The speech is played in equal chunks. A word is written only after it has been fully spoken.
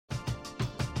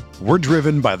We're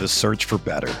driven by the search for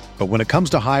better. But when it comes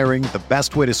to hiring, the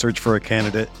best way to search for a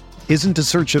candidate isn't to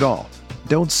search at all.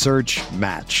 Don't search,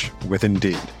 match with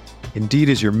Indeed. Indeed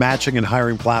is your matching and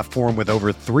hiring platform with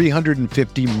over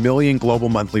 350 million global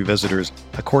monthly visitors,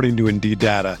 according to Indeed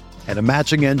data, and a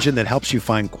matching engine that helps you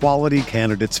find quality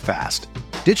candidates fast.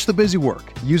 Ditch the busy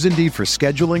work. Use Indeed for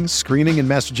scheduling, screening, and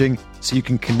messaging so you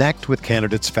can connect with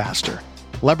candidates faster.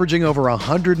 Leveraging over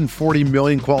 140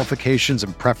 million qualifications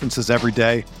and preferences every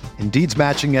day, Indeed's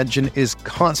matching engine is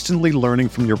constantly learning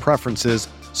from your preferences,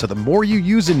 so the more you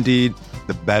use Indeed,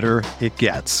 the better it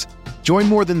gets. Join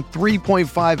more than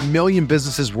 3.5 million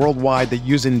businesses worldwide that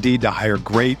use Indeed to hire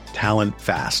great talent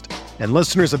fast. And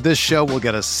listeners of this show will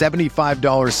get a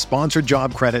 $75 sponsored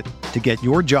job credit to get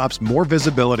your jobs more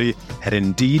visibility at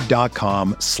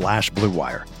Indeed.com/Blue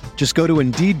Wire. Just go to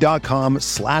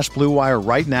Indeed.com/Blue Wire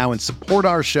right now and support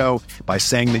our show by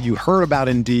saying that you heard about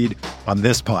Indeed on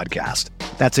this podcast.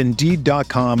 That's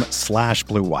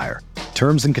Indeed.com/Blue Wire.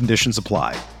 Terms and conditions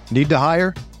apply. Need to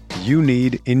hire? You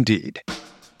need Indeed.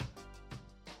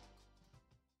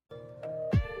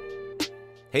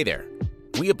 Hey there.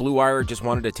 We at Blue Wire just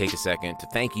wanted to take a second to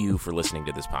thank you for listening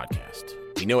to this podcast.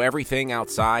 We know everything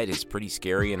outside is pretty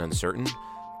scary and uncertain,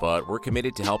 but we're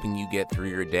committed to helping you get through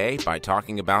your day by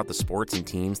talking about the sports and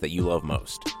teams that you love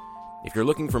most. If you're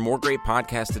looking for more great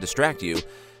podcasts to distract you,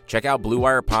 check out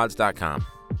BlueWirePods.com.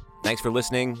 Thanks for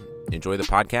listening, enjoy the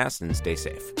podcast, and stay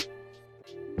safe.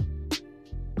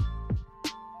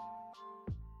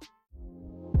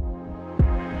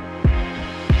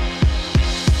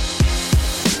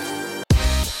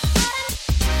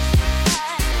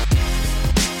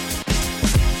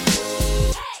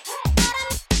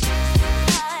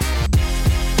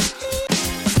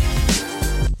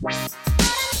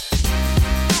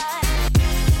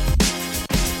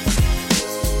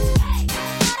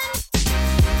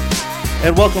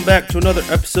 And welcome back to another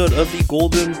episode of the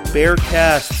Golden Bear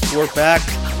Cast. We're back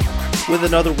with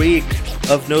another week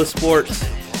of No Sports.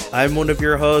 I'm one of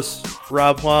your hosts,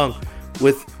 Rob Huang,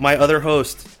 with my other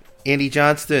host, Andy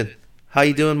Johnston. How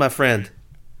you doing, my friend?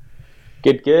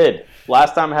 Good.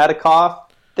 Last time I had a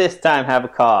cough. This time have a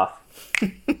cough.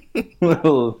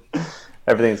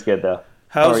 Everything's good though.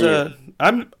 How are you?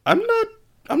 I'm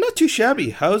not too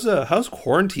shabby. How's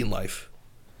quarantine life?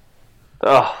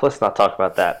 Oh, let's not talk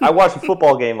about that. I watched a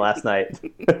football game last night,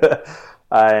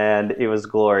 and it was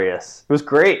glorious. It was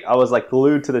great. I was like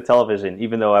glued to the television,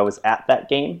 even though I was at that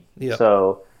game. Yeah.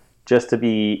 So just to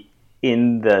be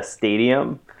in the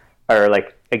stadium, or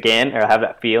like again, or have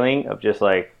that feeling of just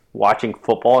like watching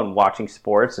football and watching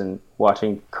sports and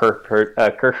watching Kirk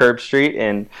Herbstreit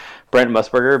and Brent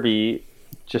Musburger be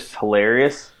just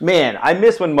hilarious. Man, I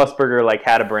miss when Musburger like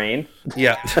had a brain.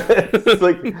 Yeah. It's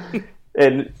like.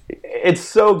 And it's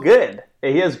so good.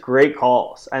 He has great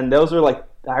calls. And those are like,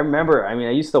 I remember, I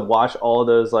used to watch all of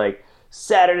those like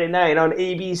Saturday night on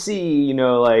ABC,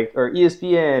 like, or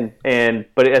ESPN.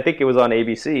 But I think it was on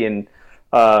ABC and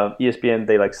ESPN,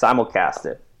 they like simulcast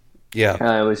it.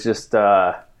 Yeah. It was just,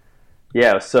 it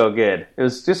was so good. It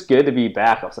was just good to be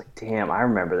back. I was like, damn, I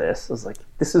remember this. I was like,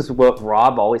 this is what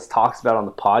Rob always talks about on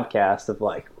the podcast of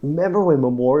like, remember when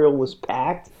Memorial was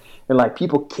packed? And like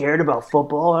people cared about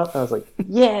football. I was like,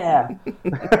 yeah.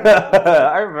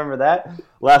 I remember that.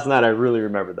 Last night I really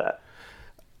remember that.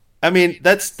 I mean,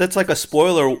 that's like a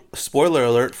spoiler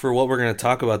alert for what we're going to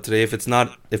talk about today.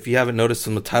 If you haven't noticed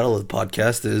from the title of the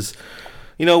podcast is,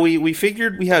 we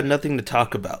figured we had nothing to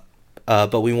talk about.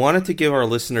 But we wanted to give our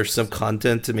listeners some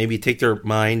content to maybe take their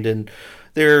mind and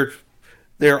their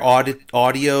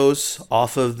audios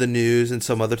off of the news and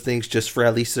some other things just for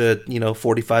at least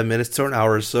 45 minutes to an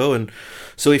hour or so. And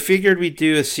so we figured we'd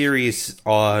do a series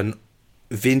on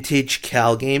vintage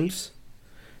Cal games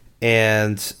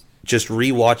and just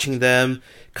rewatching them,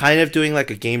 kind of doing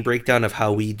like a game breakdown of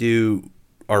how we do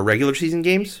our regular season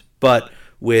games, but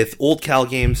with old Cal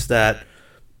games that,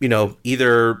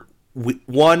 either we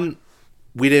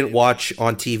didn't watch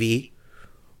on TV,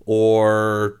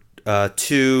 or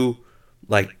two,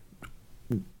 like,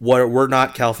 we're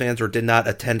not Cal fans or did not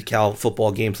attend Cal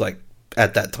football games like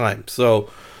at that time. So,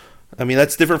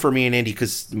 that's different for me and Andy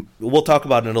because we'll talk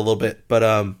about it in a little bit. But,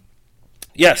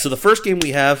 so the first game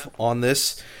we have on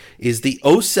this is the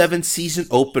 2007 season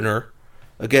opener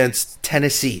against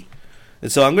Tennessee.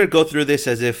 And so I'm going to go through this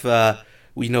as if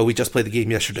we just played the game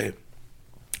yesterday.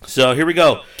 So here we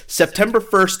go. September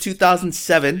 1st,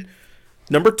 2007,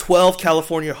 number 12,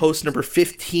 California hosts number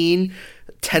 15,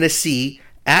 Tennessee,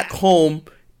 at home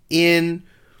in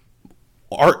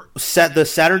the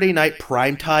Saturday night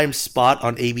primetime spot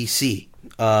on ABC.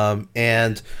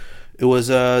 And it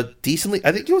was a decently,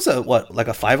 I think it was like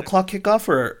a 5 o'clock kickoff,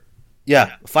 or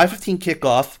Yeah, 5:15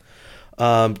 kickoff.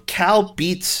 Cal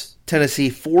beats Tennessee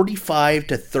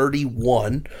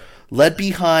 45-31, led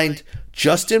behind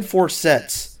Justin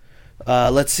Forsett's.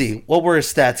 Let's see, what were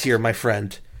his stats here, my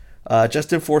friend?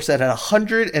 Justin Forsett had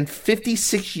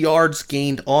 156 yards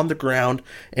gained on the ground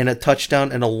and a touchdown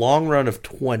and a long run of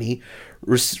 20.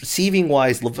 Receiving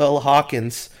wise, Lavelle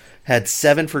Hawkins had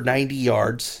 7 for 90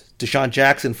 yards. Deshaun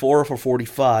Jackson 4 for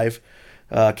 45.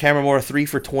 Cameron Moore 3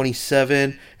 for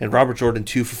 27, and Robert Jordan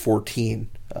 2 for 14.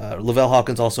 Lavelle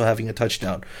Hawkins also having a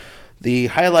touchdown. The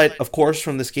highlight, of course,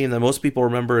 from this game that most people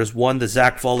remember is one, the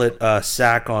Zach Follett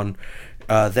sack on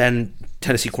then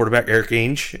Tennessee quarterback Eric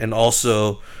Ainge, and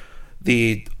also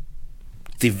the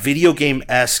video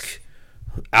game-esque,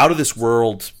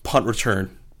 out-of-this-world punt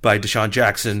return by Deshaun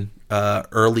Jackson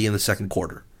early in the second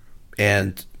quarter.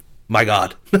 And my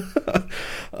God.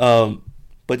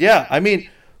 But yeah, I mean,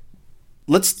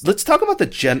 let's talk about the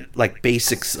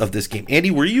basics of this game. Andy,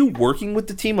 were you working with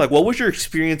the team? Like, what was your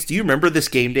experience? Do you remember this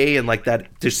game day and like that?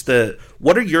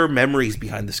 What are your memories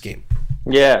behind this game?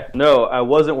 Yeah, no, I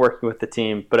wasn't working with the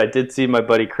team, but I did see my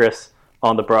buddy Chris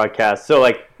on the broadcast. So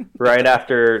like right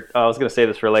after, I was gonna say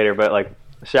this for later, but like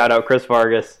shout out Chris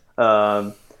Vargas,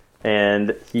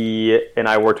 and he and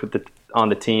I worked on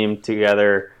the team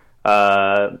together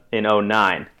in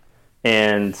 2009,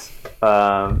 and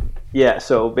yeah,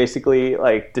 so basically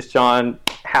like Deshaun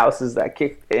houses that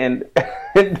kick and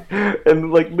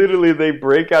like literally they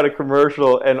break out a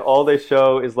commercial and all they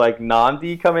show is like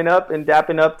Nandi coming up and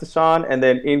dapping up Deshaun, and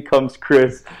then in comes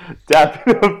Chris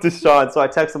dapping up Deshaun. So I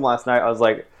texted him last night. I was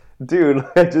like, dude,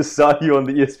 I just saw you on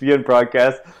the ESPN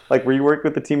broadcast. Like, were you working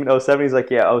with the team in 2007? He's like,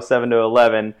 yeah, 2007 to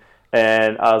 2011.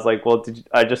 And I was like, well,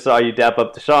 I just saw you dap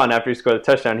up Deshaun after he scored a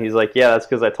touchdown. He's like, yeah, that's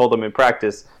because I told him in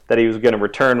practice that he was going to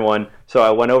return one. So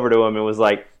I went over to him and was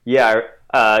like, yeah,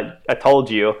 I told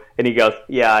you. And he goes,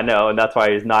 yeah, I know. And that's why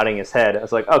he was nodding his head. I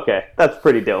was like, okay, that's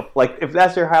pretty dope. Like, if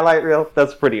that's your highlight reel,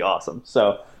 that's pretty awesome.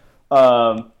 So,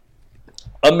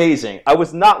 amazing. I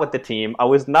was not with the team. I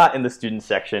was not in the student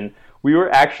section. We were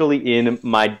actually in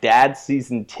my dad's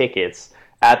season tickets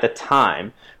at the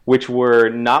time, which were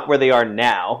not where they are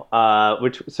now.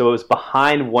 So it was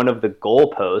behind one of the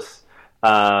goalposts,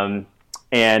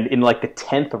 and in like the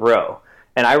 10th row.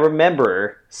 And I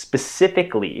remember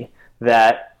specifically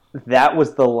that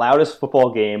was the loudest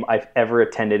football game I've ever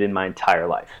attended in my entire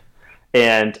life.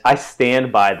 And I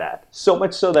stand by that. So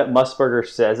much so that Musburger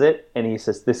says it, and he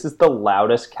says, this is the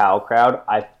loudest Cal crowd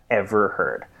I've ever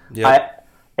heard. Yep.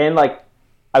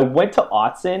 I went to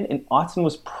Autzen, and Autzen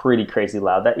was pretty crazy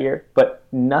loud that year, but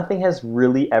nothing has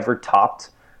really ever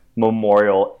topped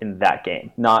Memorial in that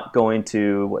game. Not going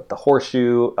to the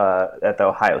Horseshoe at the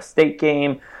Ohio State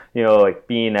game, like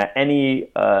being at any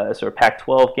sort of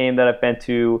Pac-12 game that I've been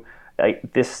to,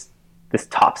 like this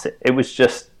tops it. It was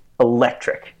just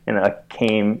electric, and it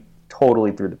came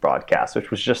totally through the broadcast,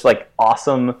 which was just like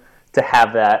awesome to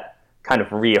have that kind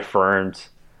of reaffirmed.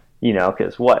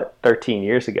 Because 13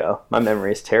 years ago, my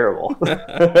memory is terrible.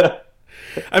 I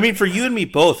mean, for you and me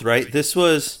both, right? This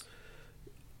was,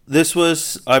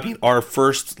 I mean, our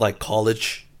first like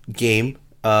college game.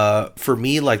 For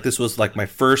me, like this was my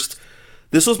first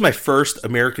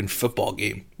American football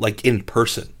game, like in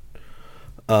person.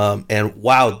 And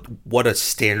wow, what a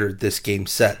standard this game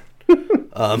set.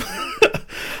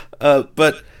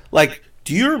 But like,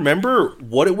 do you remember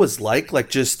what it was like?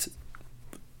 Like just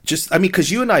I mean,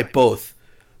 because you and I both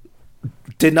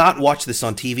did not watch this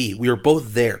on TV. We were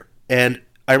both there. And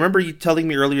I remember you telling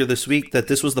me earlier this week that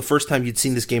this was the first time you'd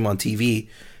seen this game on TV.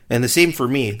 And the same for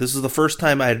me. This is the first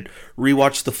time I'd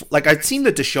rewatched I'd seen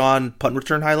the Deshaun punt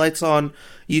return highlights on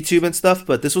YouTube and stuff,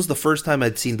 but this was the first time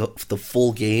I'd seen the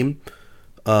full game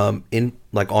in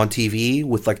like on TV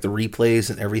with like the replays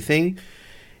and everything.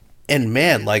 And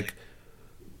man, like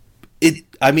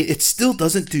it still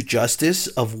doesn't do justice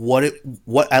of what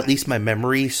at least my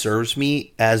memory serves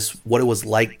me as what it was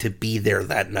like to be there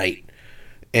that night.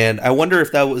 And I wonder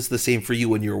if that was the same for you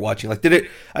when you were watching. Like, did it?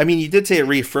 I mean, you did say it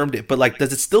reaffirmed it, but like,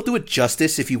 does it still do it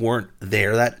justice if you weren't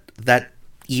there that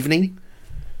evening?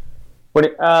 I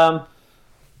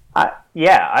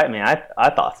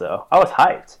thought so. I was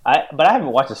hyped. But I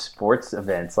haven't watched a sports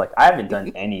events. Like, I haven't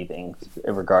done anything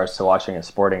in regards to watching a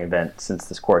sporting event since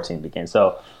this quarantine began.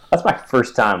 So that's my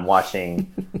first time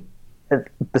watching,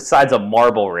 besides a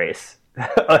marble race,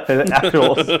 an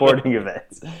actual sporting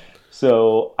event.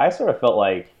 So I sort of felt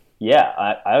like,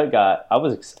 yeah, I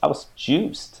was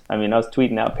juiced. I mean, I was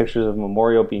tweeting out pictures of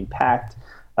Memorial being packed.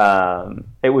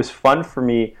 It was fun for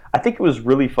me. I think it was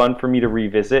really fun for me to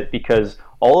revisit because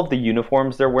all of the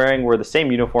uniforms they're wearing were the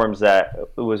same uniforms that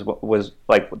was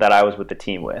like that I was with the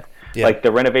team with. Yeah. Like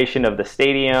the renovation of the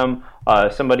stadium.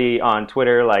 Somebody on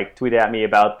Twitter like tweeted at me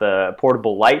about the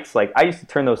portable lights. Like I used to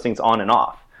turn those things on and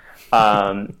off.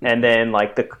 And then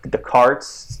like the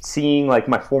carts, seeing like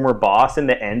my former boss in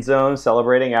the end zone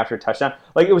celebrating after a touchdown.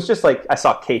 Like it was just like I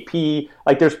saw KP.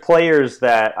 Like there's players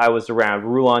that I was around,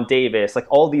 Rulon Davis, like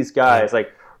all these guys.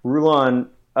 Like Rulon,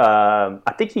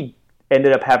 I think he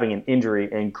ended up having an injury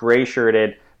and gray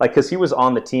shirted, like because he was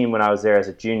on the team when I was there as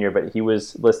a junior, but he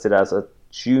was listed as a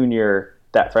junior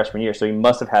that freshman year, so he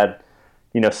must have had,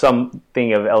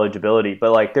 something of eligibility.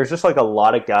 But like there's just like a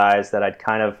lot of guys that I'd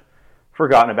kind of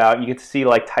forgotten about. You get to see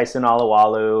like Tyson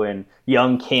Alualu and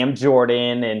young Cam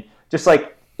Jordan, and just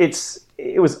like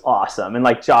it was awesome. And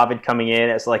like Javid coming in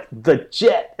as like the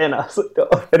Jet, and I was like,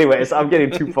 oh. Anyways, I'm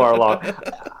getting too far along.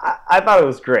 I thought it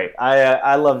was great.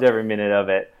 I loved every minute of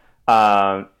it,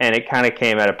 and it kind of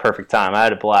came at a perfect time. I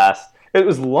had a blast. It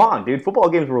was long, dude. Football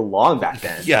games were long back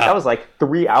then. Yeah, that was like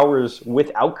 3 hours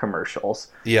without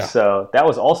commercials. Yeah, so that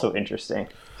was also interesting.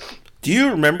 Do you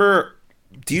remember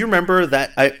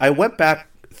that I went back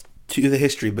to the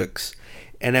history books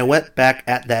and I went back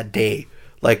at that day?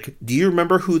 Like, do you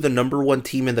remember who the number one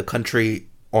team in the country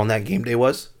on that game day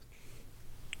was?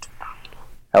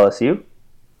 LSU?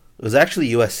 It was actually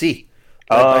USC.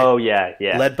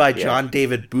 Led by John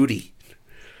David Booty.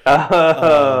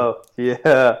 Oh,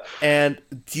 yeah. And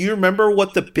do you remember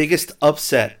what the biggest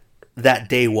upset that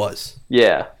day was?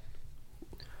 Yeah.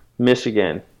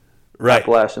 Michigan. Right.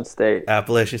 Appalachian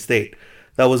State.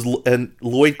 That was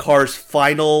Lloyd Carr's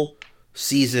final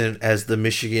season as the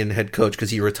Michigan head coach, because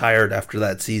he retired after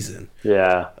that season.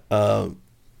 Yeah. And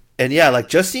yeah, like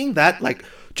just seeing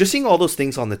all those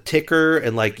things on the ticker,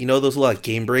 and like, those little like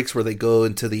game breaks where they go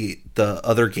into the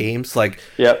other games. Like,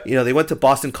 yep. They went to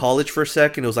Boston College for a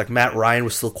second. It was like Matt Ryan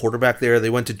was still quarterback there. They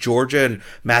went to Georgia, and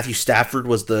Matthew Stafford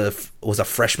was a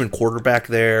freshman quarterback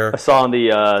there. I saw on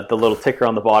the little ticker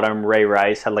on the bottom, Ray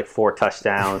Rice had like 4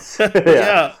 touchdowns.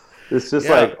 Yeah. It's just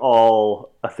like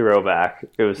all a throwback.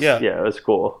 It was it was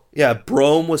cool. Yeah,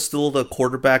 Brome was still the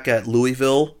quarterback at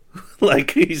Louisville.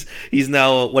 Like he's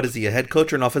now, what is he, a head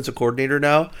coach or an offensive coordinator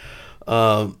now?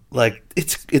 Like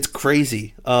it's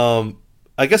crazy. I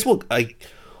guess we'll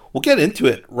get into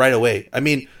it right away. I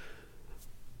mean,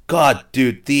 God,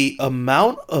 dude, the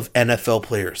amount of NFL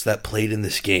players that played in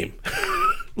this game.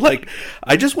 Like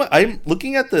I'm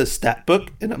looking at the stat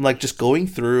book and I'm like just going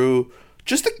through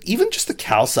even the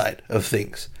Cal side of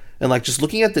things, and like just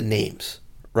looking at the names,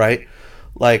 right?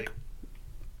 Like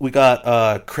we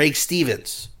got Craig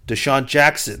Stevens, Deshaun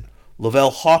Jackson, Lavelle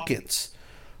Hawkins,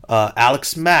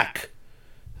 Alex Mack.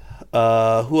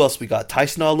 Who else we got?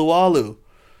 Tyson Alualu,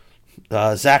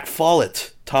 Zach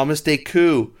Follett, Thomas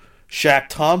Deku, Shaq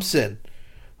Thompson.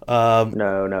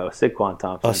 No, Saquon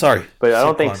Thompson. Oh, sorry. But I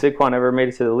don't think Saquon ever made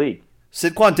it to the league.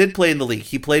 Saquon did play in the league.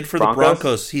 He played for the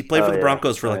Broncos. He played for the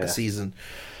Broncos for a season.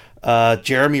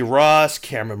 Jeremy Ross,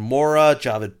 Cameron Mora,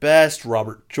 Javid Best,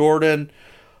 Robert Jordan,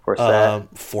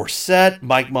 Forsett,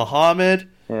 Mike Muhammad.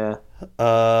 Yeah.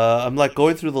 I'm like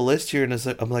going through the list here, and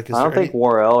I'm like, I don't think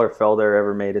Worrell or Felder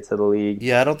ever made it to the league.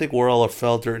 Yeah, I don't think Worrell or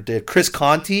Felder did. Chris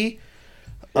Conti,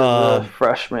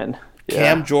 freshman.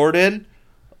 Cam Jordan,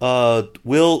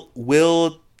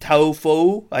 Will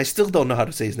Taufo. I still don't know how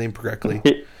to say his name correctly.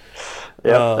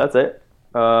 That's it.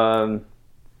 Then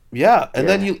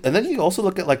you also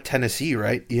look at like Tennessee,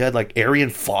 right? You had like Arian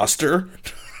Foster.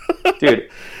 Dude,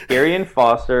 Arian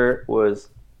Foster was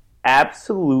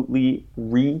absolutely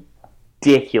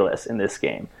ridiculous in this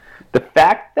game. The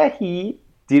fact that he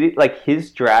did it, like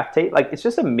his draft tape, like it's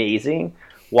just amazing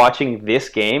watching this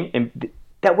game, and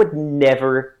that would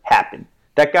never happen.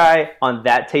 That guy on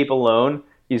that tape alone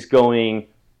is going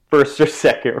first or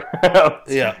second round.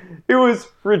 Yeah. It was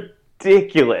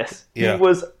ridiculous. Yeah. He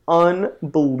was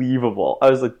unbelievable. I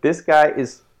was like, this guy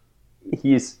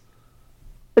he's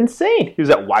insane. He was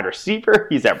at wide receiver.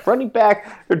 He's at running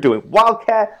back. They're doing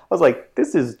Wildcat. I was like,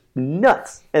 this is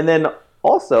nuts. And then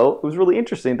also, it was really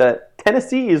interesting that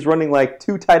Tennessee is running like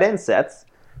 2 tight end sets,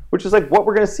 which is like what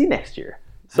we're going to see next year.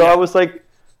 So I was like,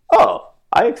 oh,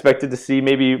 I expected to see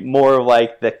maybe more of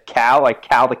like the Cal, like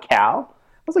Cal to Cal.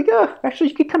 I was like, actually,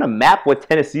 you could kind of map what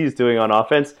Tennessee is doing on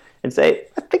offense and say,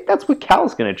 I think that's what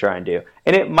Cal's going to try and do.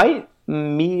 And it might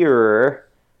mirror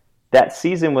that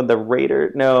season when the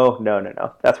Raiders... No.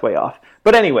 That's way off.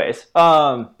 But anyways,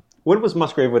 when was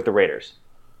Musgrave with the Raiders?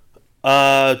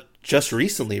 Just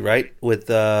recently, right? With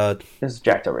this is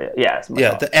Jack Del Rio. Yeah,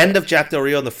 the end of Jack Del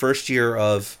Rio and the first year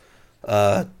of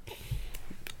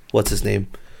what's his name?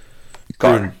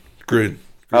 Gruden.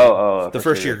 Oh, the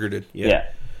first year Gruden. Yeah.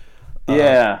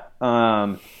 Yeah.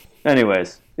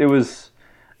 Anyways, it was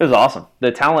awesome.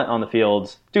 The talent on the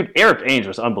fields, dude. Eric Ainge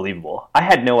was unbelievable. I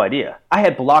had no idea. I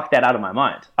had blocked that out of my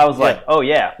mind. I was like, oh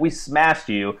yeah, we smashed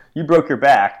you. You broke your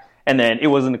back, and then it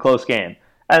wasn't a close game.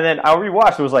 And then I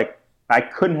rewatched. It was like I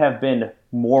couldn't have been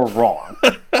more wrong.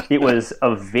 It was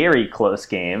a very close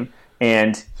game,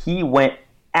 and he went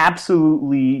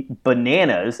absolutely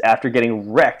bananas after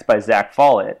getting wrecked by Zach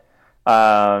Follett,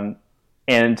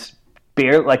 and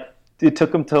barely like. It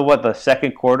took him to the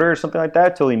second quarter or something like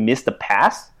that till he missed a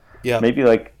pass. Yeah, maybe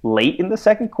like late in the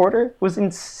second quarter. It was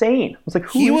insane. I was like,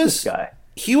 who is this guy?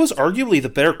 He was arguably the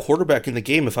better quarterback in the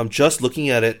game. If I'm just looking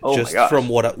at it, from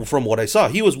what I saw,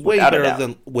 he was way better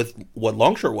than with what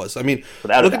Longshore was. I mean,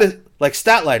 look at the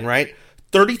stat line, right?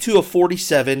 32 of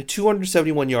 47,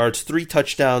 271 yards, 3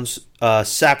 touchdowns,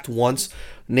 sacked once.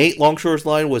 Nate Longshore's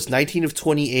line was 19 of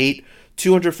 28,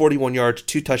 241 yards,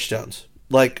 2 touchdowns.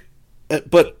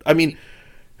 But I mean,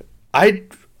 I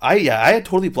had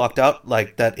totally blocked out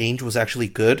like that Ainge was actually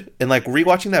good, and like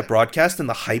rewatching that broadcast and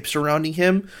the hype surrounding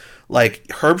him, like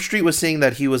Herb Street was saying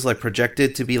that he was like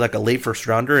projected to be like a late first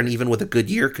rounder, and even with a good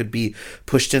year could be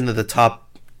pushed into the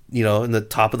top, in the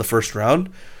top of the first round.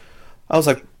 I was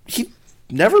like, he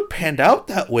never panned out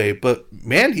that way, but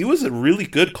man, he was a really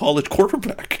good college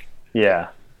quarterback. Yeah.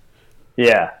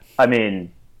 I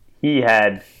mean, he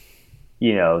had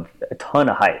a ton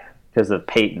of hype because of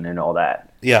Peyton and all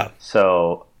that. Yeah.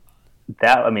 So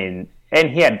that, I mean, and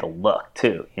he had the look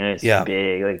too. He's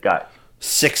big. Like got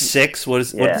 6'6". What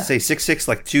did it say? 6'6",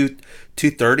 like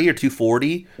 230 or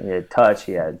 240. He had touch.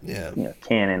 He had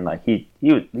cannon. Like he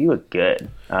looked good.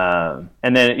 And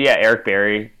then Eric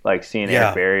Berry. Like seeing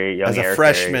Eric Berry, young as a Eric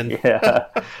freshman. Berry. Yeah.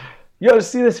 Yo,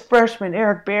 see this freshman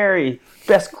Eric Berry,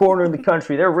 best corner in the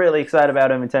country. They're really excited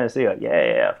about him in Tennessee. Like,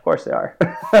 yeah, of course they are.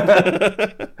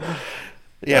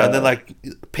 Yeah, and then like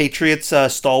Patriots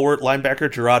stalwart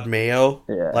linebacker Gerard Mayo.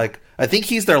 Yeah. Like I think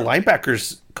he's their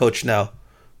linebackers coach now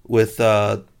with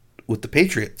the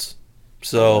Patriots.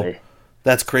 So really?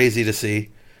 That's crazy to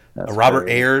see. Robert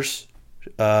crazy. Ayers,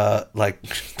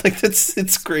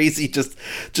 it's crazy just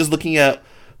looking at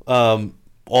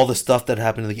all the stuff that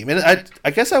happened in the game. And I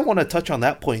guess I want to touch on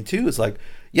that point too. Is like,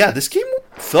 this game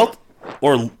felt,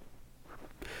 or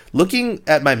looking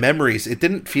at my memories, it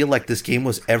didn't feel like this game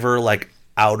was ever like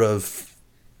out of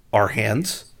our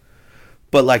hands,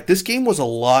 but like this game was a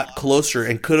lot closer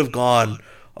and could have gone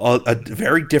a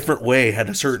very different way had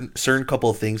a certain couple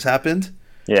of things happened.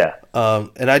 Yeah.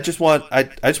 And I just wanted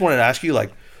to ask you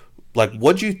like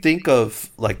what'd you think of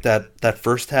like that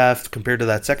first half compared to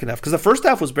that second half? Because the first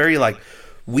half was very like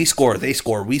we score, they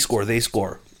score, we score, they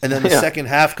score, and then the second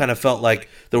half kind of felt like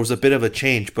there was a bit of a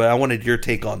change. But I wanted your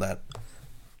take on that.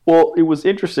 Well, it was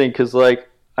interesting because like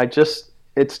it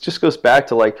just goes back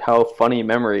to like how funny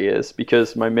memory is,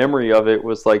 because my memory of it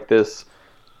was like this,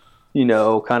 kind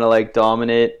of like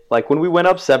dominant. Like when we went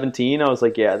up 17, I was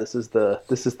like, yeah, this is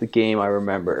the game I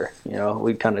remember.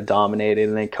 We kind of dominated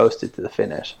and then coasted to the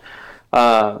finish.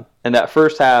 And that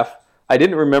first half, I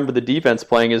didn't remember the defense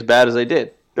playing as bad as they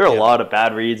did. There are a lot of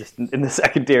bad reads in the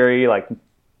secondary, like a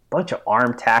bunch of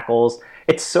arm tackles.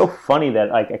 It's so funny that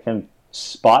like I can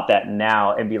spot that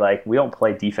now and be like, we don't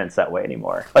play defense that way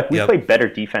anymore. Like we play better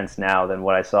defense now than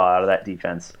what I saw out of that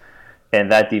defense, and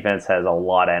that defense has a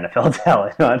lot of NFL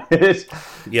talent on it.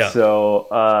 Yeah. So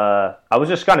I was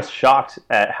just kind of shocked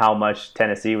at how much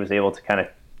Tennessee was able to kind of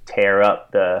tear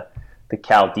up the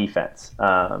Cal defense,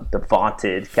 the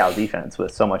vaunted Cal defense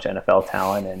with so much NFL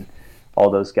talent and all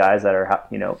those guys that are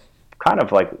kind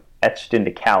of like etched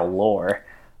into Cal lore.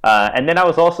 And then I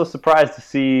was also surprised to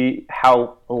see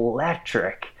how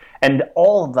electric and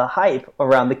all of the hype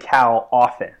around the Cal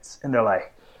offense. And they're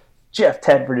like, Jeff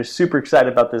Tedford is super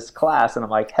excited about this class. And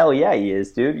I'm like, hell yeah, he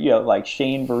is, dude. Like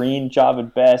Shane Vereen,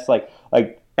 Javid Best,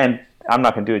 and I'm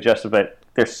not going to do it justice, but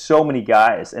there's so many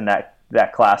guys in that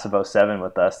class of 07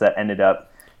 with us that ended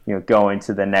up, going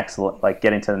to the next,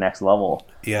 getting to the next level.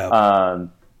 Yeah.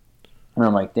 And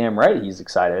I'm like, damn right, he's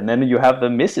excited. And then you have the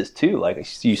misses too. Like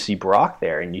you see Brock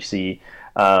there, and you see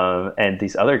and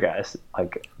these other guys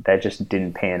like that just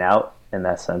didn't pan out in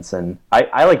that sense. And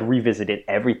I like revisited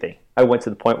everything. I went to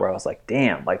the point where I was like,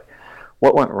 damn, like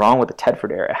what went wrong with the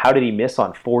Tedford era? How did he miss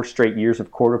on 4 straight years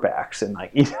of quarterbacks? And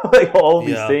like like all of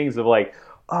these things of like,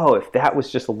 oh, if that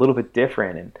was just a little bit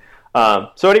different. And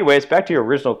so, anyways, back to your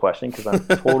original question because I'm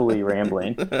totally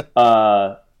rambling.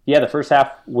 The first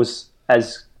half was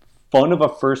as fun of a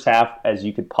first half as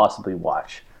you could possibly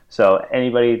watch. So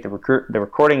anybody, the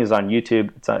recording is on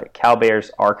YouTube. It's on Cal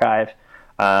Bears Archive,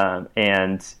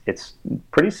 and it's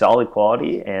pretty solid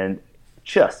quality and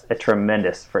just a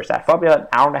tremendous first half. Probably about an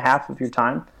hour and a half of your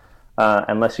time.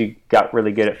 unless you got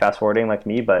really good at fast forwarding like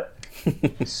me. But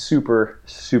super,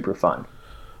 super fun.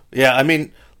 Yeah, I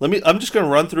mean, I'm just gonna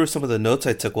run through some of the notes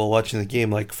I took while watching the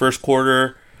game. Like first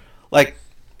quarter, like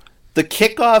the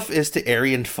kickoff is to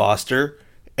Arian Foster,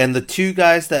 and the two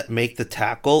guys that make the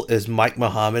tackle is Mike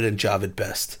Muhammad and Javid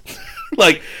Best.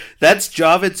 Like that's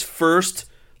Javid's first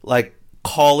like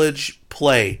college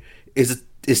play is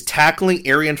tackling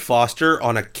Arian Foster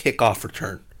on a kickoff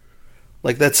return.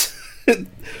 Like that's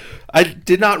I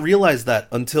did not realize that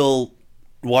until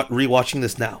rewatching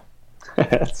this now.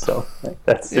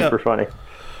 That's super funny.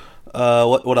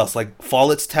 What else? Like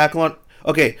Follett's tackle on.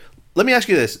 Okay, let me ask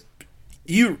you this: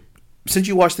 since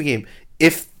you watched the game,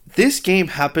 if this game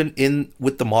happened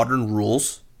with the modern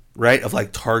rules, right, of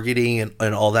like targeting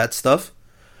and all that stuff,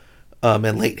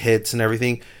 and late hits and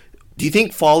everything, do you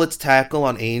think Follett's tackle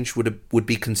on Ainge would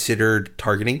be considered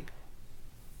targeting?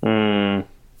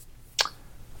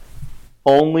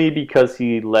 Only because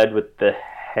he led with the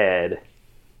head,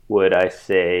 would I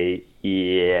say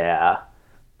yeah.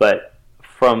 But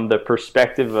from the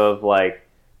perspective of like,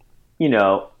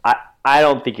 I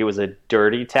don't think it was a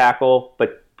dirty tackle,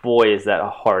 but boy, is that a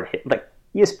hard hit. Like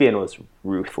ESPN was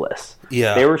ruthless.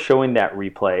 Yeah. They were showing that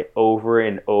replay over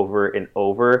and over and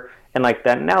over, and like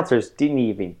the announcers didn't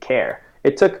even care.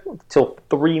 It took till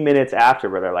 3 minutes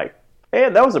after where they're like, hey,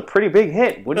 that was a pretty big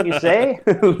hit, wouldn't you say?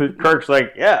 Kirk's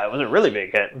like, yeah, it was a really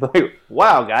big hit. Like,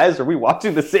 wow, guys, are we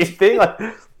watching the same thing? Like,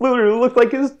 literally looked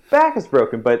like his back is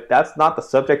broken, but that's not the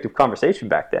subject of conversation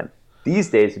back then. These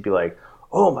days, it'd be like,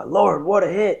 oh my lord, what a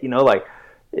hit, and like,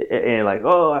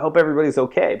 oh, I hope everybody's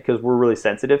okay, because we're really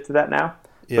sensitive to that now.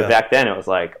 Yeah. But back then, it was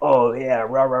like, oh yeah,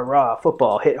 rah rah rah,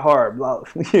 football, hit hard, blah.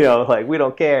 Like we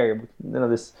don't care. None of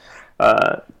this,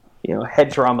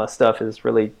 head trauma stuff has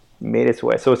really made its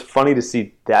way. So it's funny to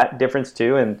see that difference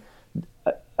too. And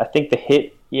I think the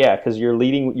hit, yeah, because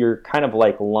you're kind of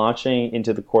like launching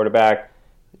into the quarterback.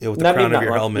 Yeah, with the crown of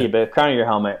your helmet. Yeah, but the crown of your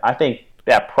helmet. I think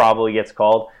that probably gets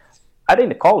called. I think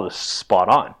the call was spot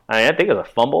on. I think it was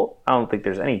a fumble. I don't think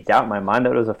there's any doubt in my mind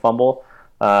that it was a fumble.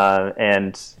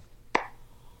 And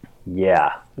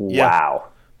yeah, wow.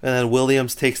 And then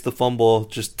Williams takes the fumble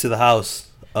just to the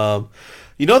house.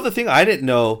 The thing I didn't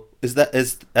know is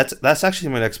that's actually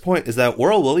my next point, is that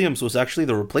Earl Williams was actually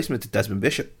the replacement to Desmond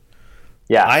Bishop.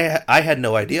 Yeah. I had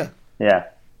no idea. Yeah.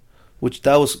 Which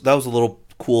that was a little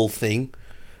cool thing.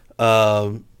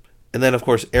 And then of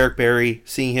course Eric Berry,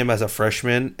 seeing him as a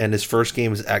freshman and his first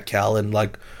game is at Cal, and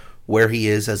like where he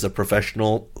is as a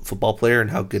professional football player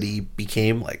and how good he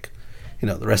became, like,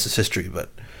 the rest is history, but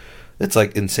it's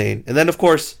like insane. And then of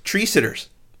course Tree Sitters.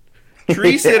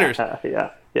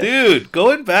 Yeah. Dude,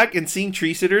 going back and seeing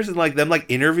Tree Sitters and like them like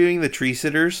interviewing the Tree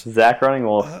Sitters. Zach Running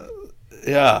Wolf.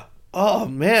 Yeah. Oh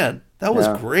man, that was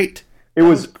great. It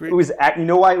was great. You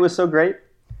know why it was so great?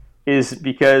 Is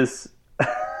because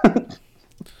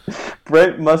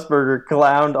Brent Musburger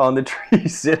clowned on the Tree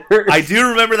Sitters. I do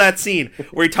remember that scene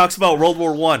where he talks about World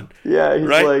War I. Yeah, he's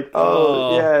right? like,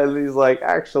 yeah, and he's like,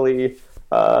 actually,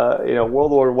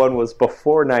 World War I was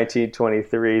before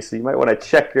 1923, so you might want to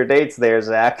check your dates there,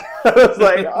 Zach. I was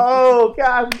like, oh,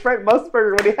 God, Brent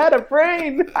Musburger when he had a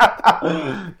brain.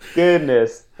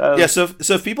 Goodness. So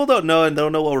if people don't know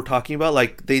what we're talking about,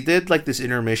 like, they did, like, this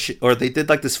intermission, or they did,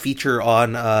 like, this feature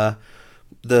on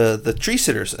the Tree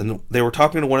Sitters, and they were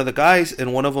talking to one of the guys,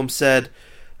 and one of them said,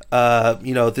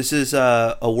 this is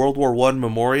a World War I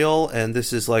memorial, and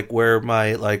this is, like, where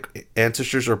my, like,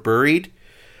 ancestors are buried.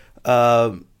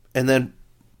 And then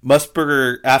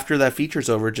Musburger, after that feature's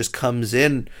over, just comes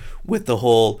in with the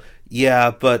whole,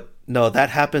 yeah, but no, that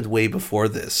happened way before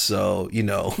this, so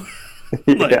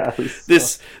like, yeah,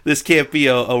 this can't be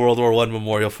a World War I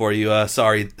memorial for you.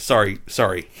 Sorry.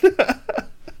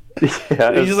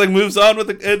 Yeah, he just like moves on with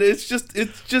it, and it's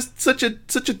just such a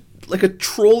like a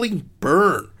trolling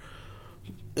burn,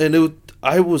 and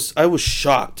I was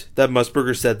shocked that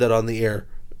Musburger said that on the air.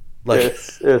 Like,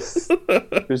 it was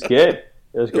good.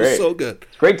 It was great. It was so good.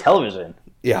 It's great television.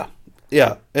 Yeah,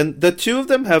 and the two of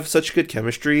them have such good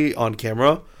chemistry on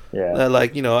camera. Yeah,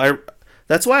 like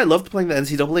that's why I loved playing the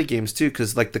NCAA games too,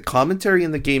 because like the commentary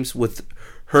in the games with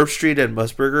Herbstreit and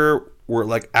Musburger were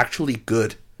like actually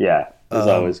good. Yeah, it was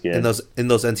always good in those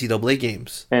NCAA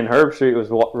games. And Herbstreit was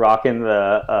rocking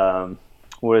the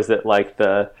what is it, like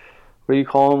the, what do you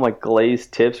call them, like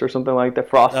glazed tips or something like that,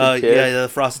 frosted tips? Yeah, the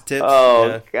frosted tips.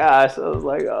 Oh gosh, I was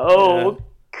like,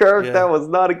 Kirk, that was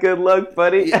not a good look,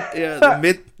 buddy.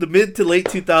 The mid to late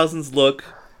 2000s look.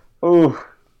 Ooh,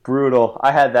 brutal.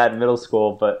 I had that in middle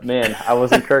school, but man, I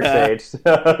wasn't Kirk's age.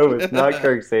 I was not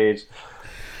Kirk's age.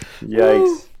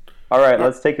 Yikes. All right,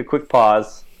 let's take a quick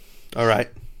pause. All right.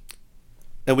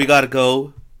 And we got to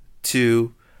go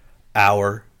to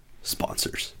our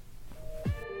sponsors.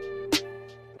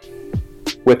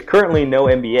 With currently no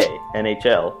NBA,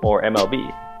 NHL, or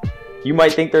MLB, you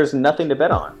might think there's nothing to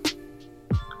bet on.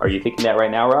 Are you thinking that right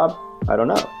now, Rob? I don't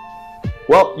know.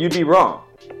 Well, you'd be wrong.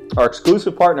 Our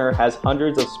exclusive partner has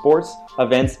hundreds of sports,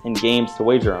 events, and games to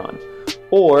wager on.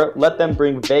 Or let them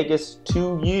bring Vegas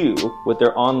to you with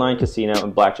their online casino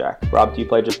and blackjack. Rob, do you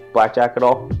play just blackjack at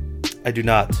all? I do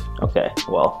not. Okay,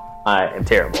 well, I am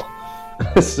terrible.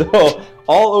 So,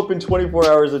 all open 24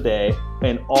 hours a day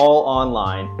and all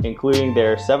online, including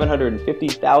their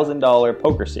 $750,000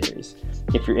 poker series.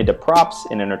 If you're into props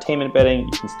and entertainment betting,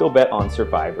 you can still bet on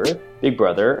Survivor, Big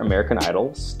Brother, American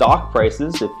Idol, stock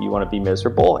prices if you want to be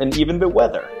miserable, and even the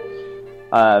weather.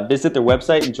 Visit their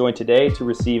website and join today to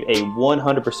receive a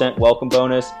 100% welcome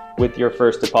bonus with your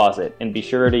first deposit. And be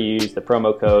sure to use the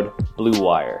promo code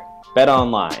BLUEWIRE. Bet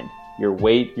online, your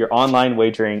online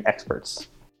wagering experts.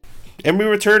 And we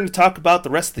return to talk about the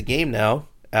rest of the game now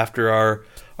after our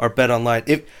bet online.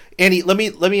 If Andy, let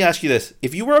me ask you this: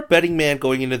 if you were a betting man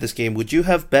going into this game, would you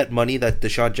have bet money that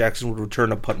Deshaun Jackson would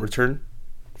return a punt return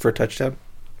for a touchdown?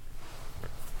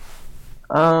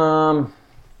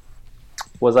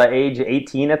 Was I age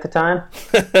 18 at the time?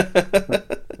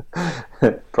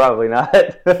 Probably not.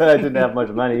 I didn't have much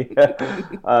money.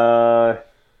 I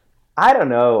don't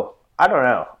know.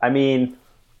 I mean,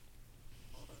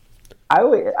 I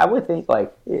would think,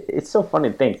 like, it's so funny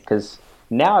to think, because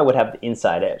now I would have the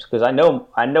inside edge, because I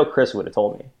know Chris would have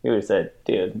told me. He would have said,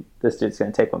 dude, this dude's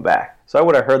going to take one back. So I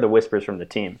would have heard the whispers from the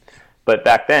team. But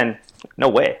back then, no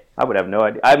way. I would have no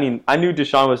idea. I mean, I knew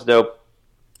Deshaun was dope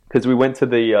because we went to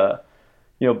the,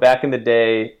 back in the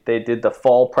day, they did the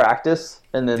fall practice,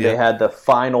 and then they had the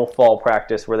final fall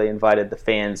practice where they invited the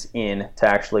fans in to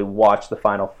actually watch the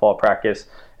final fall practice.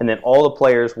 And then all the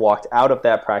players walked out of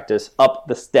that practice, up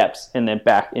the steps, and then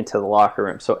back into the locker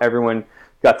room. So everyone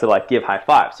got to, like, give high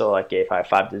five. So, like, gave high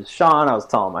five to Deshaun. I was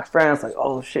telling my friends, like,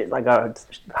 oh, shit, I got a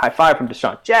high five from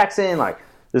Deshaun Jackson. Like,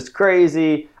 this is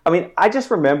crazy. I mean, I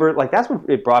just remember, like, that's what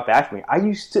it brought back to me. I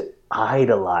used to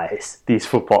idolize these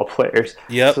football players.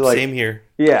 Yep, so, like, same here.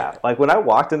 Yeah, like, when I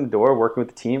walked in the door working with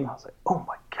the team, I was like, oh,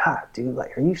 my God, dude,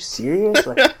 like, are you serious?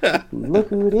 Like, look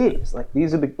who it is. Like,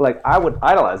 these are the, like, I would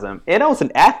idolize them. And I was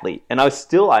an athlete, and I would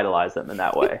still idolize them in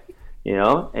that way,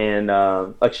 And,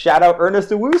 like, shout out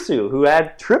Ernest Owusu, who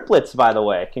had triplets, by the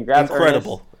way. Congrats, Ernest.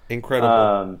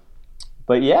 Incredible.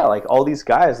 But, yeah, like, all these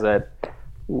guys that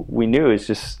we knew, it's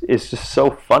just so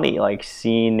funny, like,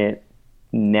 seeing it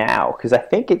now. Because I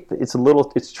think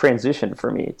it's transition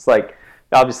for me. It's like,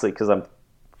 obviously, because I'm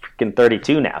freaking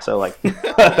 32 now, so, like,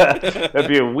 that'd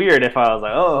be weird if I was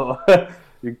like, oh,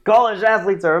 your college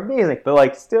athletes are amazing, but,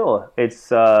 like, still,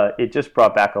 it just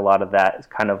brought back a lot of that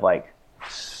kind of, like,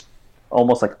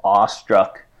 almost like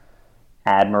awestruck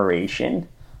admiration.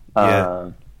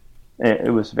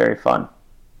 It was very fun.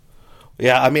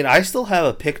 Yeah, I mean, I still have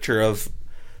a picture of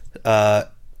I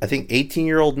think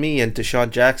 18-year-old me and Deshaun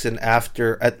Jackson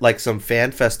at like some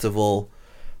fan festival.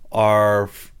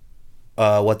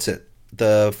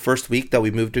 The first week that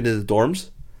we moved into the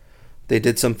dorms, they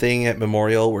did something at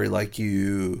Memorial where, like,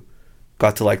 you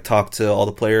got to, like, talk to all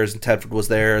the players, and Tedford was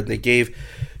there, and they gave,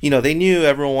 they knew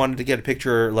everyone wanted to get a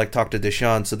picture, like, talk to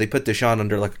Deshaun, so they put Deshaun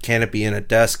under, like, a canopy and a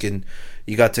desk, and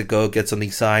you got to go get something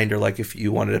signed, or, like, if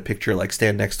you wanted a picture, like,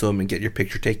 stand next to him and get your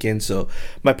picture taken. So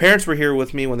my parents were here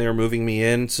with me when they were moving me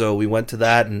in, so we went to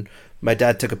that, and my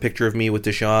dad took a picture of me with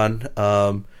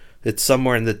Deshaun. It's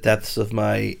somewhere in the depths of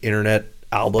my internet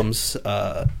albums,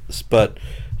 but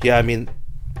yeah, I mean,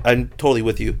 I'm totally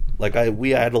with you. Like,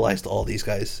 we idolized all these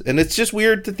guys, and it's just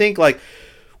weird to think, like,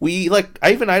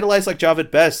 I even idolized, like,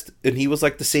 Javed Best, and he was,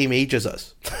 like, the same age as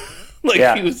us. Like,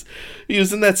 yeah. he was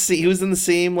in the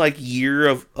same, like, year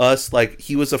of us. Like,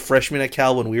 he was a freshman at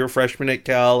Cal when we were freshmen at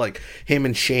Cal. Like, him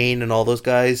and Shane and all those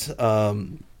guys. So,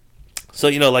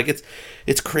 like,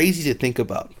 it's crazy to think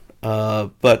about.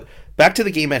 But back to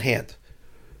the game at hand.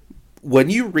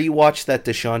 When you rewatch that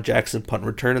Deshaun Jackson punt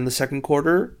return in the second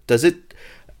quarter,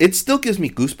 it still gives me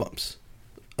goosebumps.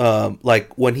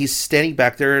 Like, when he's standing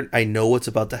back there, I know what's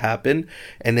about to happen,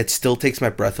 and it still takes my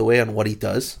breath away on what he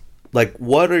does. Like,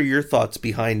 what are your thoughts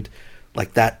behind,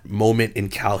 like, that moment in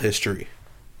Cal history?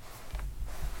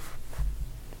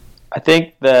 I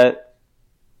think that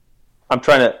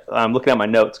I'm looking at my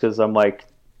notes because I'm, like,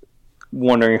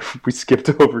 wondering if we skipped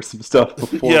over some stuff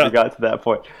before we got to that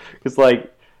point. Because,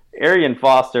 like, Arian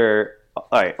Foster, all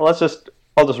right, I'll just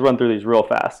run through these real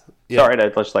fast. Yeah. Sorry to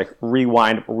just, like,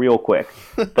 rewind real quick.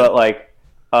 But, like,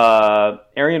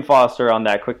 Arian Foster on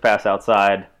that quick pass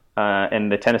outside,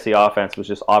 and the Tennessee offense was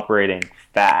just operating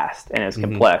fast and it was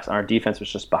complex, and our defense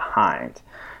was just behind.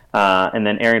 And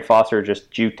then Arian Foster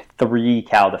just juked 3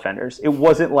 Cal defenders. It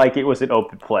wasn't like it was an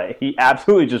open play. He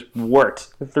absolutely just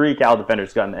worked. 3 Cal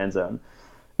defenders got in the end zone.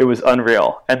 It was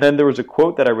unreal. And then there was a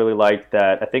quote that I really liked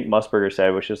that I think Musburger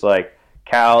said, which is like,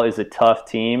 Cal is a tough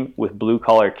team with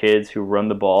blue-collar kids who run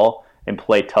the ball and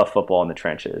play tough football in the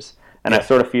trenches. And I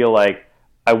sort of feel like,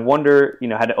 I wonder,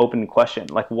 had an open question.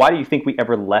 Like, why do you think we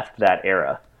ever left that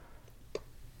era?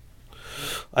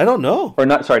 I don't know. Or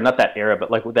not that era, but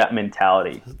like with that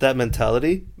mentality. That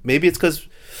mentality? Maybe it's because...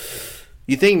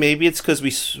 You think maybe it's because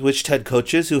we switched head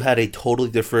coaches who had a totally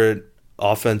different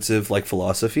offensive,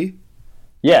 philosophy?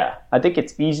 Yeah. I think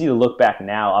it's easy to look back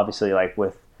now, obviously, like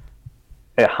with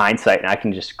hindsight, and I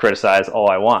can just criticize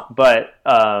all I want. But,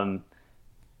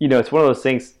 it's one of those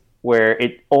things where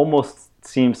it almost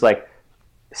seems like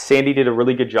Sandy did a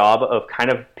really good job of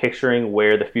kind of picturing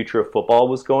where the future of football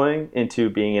was going into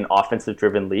being an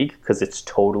offensive-driven league, because it's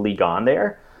totally gone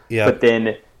there. Yeah. But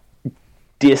then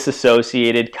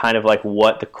disassociated kind of like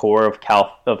what the core of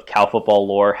Cal football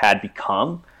lore had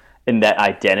become and that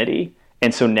identity.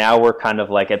 And so now we're kind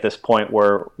of like at this point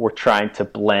where we're trying to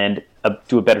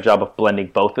do a better job of blending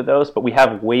both of those. But we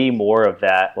have way more of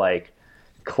that like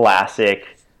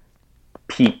classic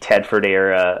Pete Tedford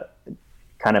era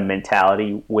kind of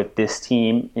mentality with this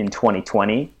team in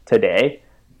 2020 today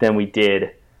than we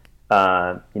did,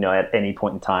 at any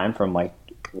point in time from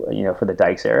for the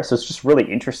Dykes era. So it's just really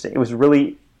interesting. It was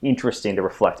really interesting to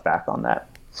reflect back on that.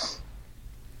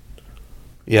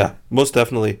 Yeah, most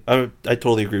definitely. I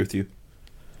totally agree with you.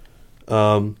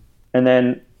 And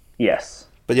then, yes.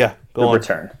 But yeah, go on.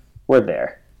 Return. We're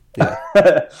there. Yeah.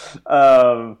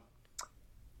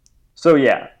 So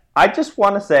yeah, I just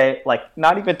want to say,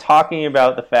 not even talking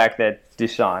about the fact that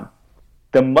Deshaun,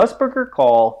 the Musburger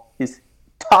call is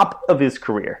top of his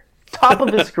career. Top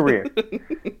of his career.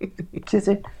 Just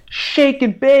shake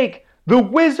and bake. The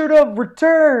Wizard of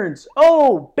Returns.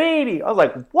 Oh, baby. I was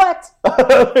like, what?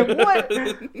 What?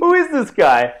 Who is this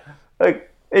guy?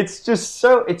 It's just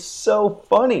so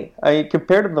funny.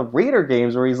 Compared to the Raider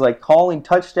games where he's calling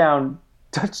touchdown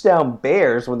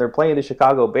Bears when they're playing the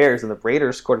Chicago Bears and the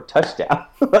Raiders scored a touchdown.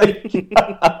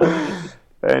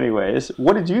 Anyways,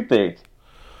 what did you think?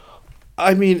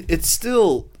 I mean,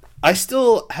 I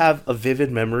still have a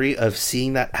vivid memory of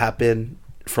seeing that happen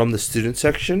from the student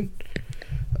section,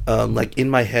 in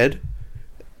my head.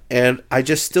 And I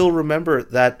just still remember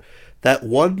that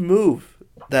one move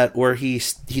where he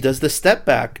does the step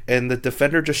back and the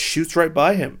defender just shoots right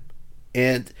by him.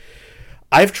 And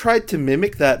I've tried to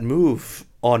mimic that move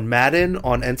on Madden,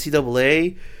 on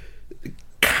NCAA,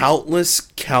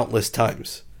 countless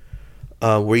times,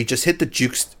 where you just hit the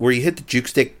juke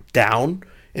stick down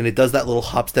and it does that little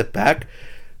hop step back.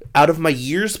 Out of my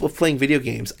years of playing video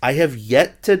games, I have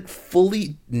yet to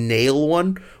fully nail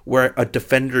one where a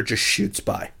defender just shoots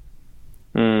by,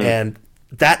 and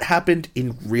that happened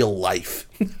in real life.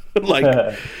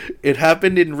 It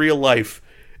happened in real life,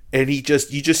 and you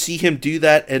just see him do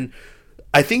that. And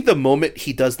I think the moment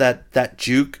he does that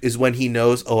juke is when he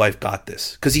knows, oh, I've got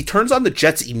this, because he turns on the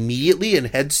jets immediately and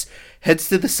heads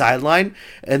to the sideline,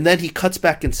 and then he cuts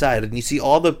back inside, and you see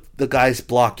all the guys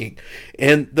blocking.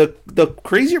 And the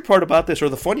crazier part about this, or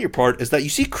the funnier part, is that you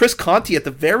see Chris Conti at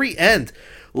the very end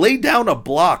lay down a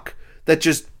block that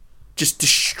just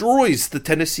destroys the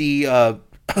Tennessee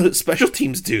special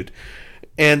teams dude.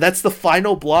 And that's the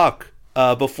final block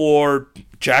before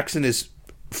Jackson is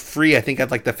free, I think, at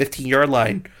the 15-yard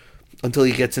line until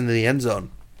he gets into the end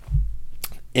zone.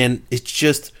 And it's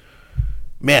just,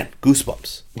 man,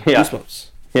 goosebumps. Yeah. Goosebumps.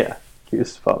 Yeah,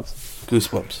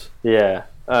 goosebumps. Yeah.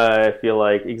 I feel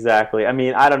like, exactly. I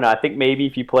mean, I don't know. I think maybe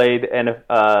if you played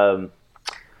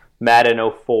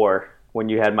Madden 04 when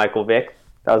you had Michael Vick,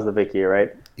 that was the Vick year,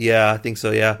 right? Yeah, I think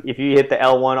so, yeah. If you hit the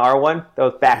L1, R1, that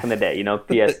was back in the day,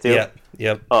 PS2. Yeah,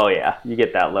 yep. Oh, yeah. You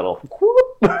get that little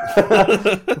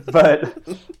But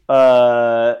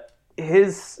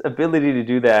his ability to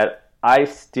do that, I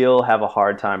still have a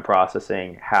hard time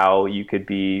processing how you could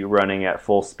be running at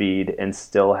full speed and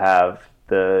still have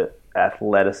the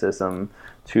athleticism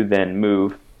to then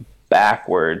move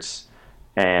backwards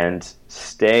and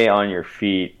stay on your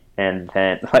feet and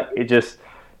then it just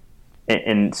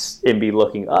and be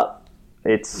looking up.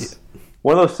 It's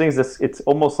one of those things it's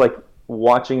almost like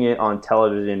watching it on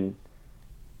television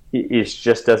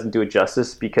just doesn't do it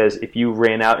justice, because if you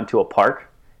ran out into a park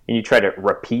and you try to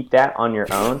repeat that on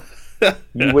your own,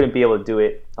 you wouldn't be able to do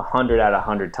it 100 out of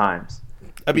 100 times.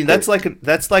 I mean, that's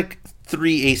like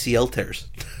 3 ACL tears.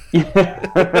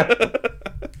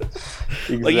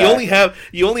 Like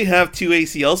you only have 2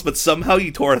 ACLs, but somehow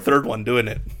you tore a third one doing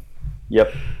it.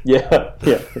 Yep. Yeah.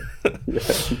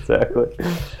 Exactly.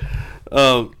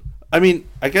 I mean,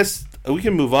 I guess we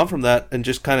can move on from that and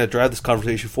just kind of drive this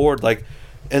conversation forward. Like,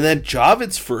 and then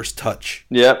Javid's first touch.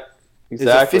 Yep.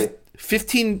 Exactly.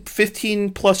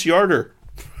 15 plus yarder.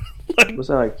 Was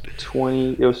that like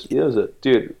 20? It was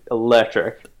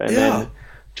electric. And then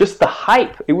just the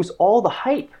hype. It was all the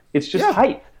hype. It's just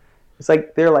hype. It's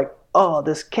like they're like, oh,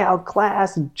 this Cal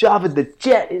class and Javid the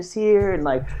Jet is here, and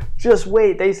like, just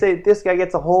wait. They say this guy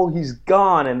gets a hole, he's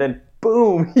gone, and then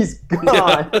boom, he's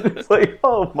gone. Yeah. It's like,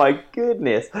 oh my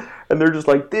goodness. And they're just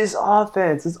like, this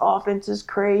offense is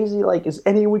crazy. Like, is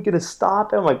anyone gonna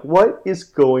stop him? Like, what is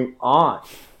going on?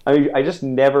 I mean, I just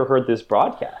never heard this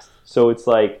broadcast. So it's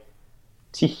like,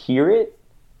 to hear it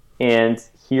and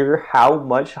hear how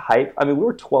much hype. I mean, we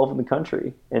were 12 in the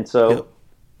country, and so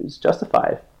it's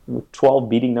justified. 12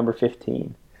 beating number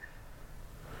 15.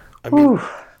 I mean,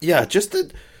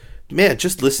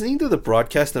 just listening to the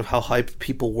broadcast of how hyped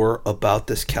people were about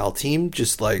this Cal team,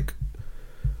 just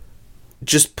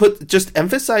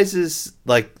emphasizes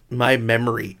like my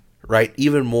memory, right?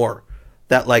 Even more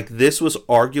that like this was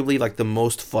arguably like the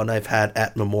most fun I've had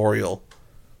at Memorial.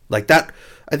 Like that,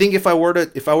 I think if I were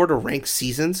to rank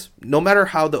seasons, no matter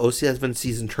how the OCSN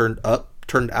season turned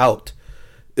out,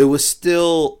 it was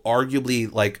still arguably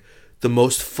like the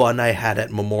most fun I had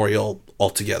at Memorial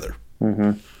altogether.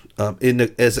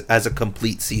 As a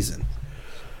complete season.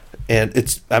 And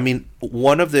it's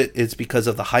because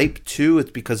of the hype too.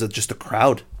 It's because of just the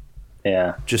crowd.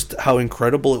 Yeah. Just how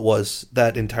incredible it was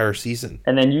that entire season.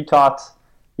 And then you talked,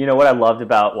 what I loved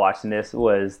about watching this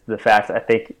was the fact, I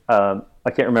think, I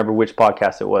can't remember which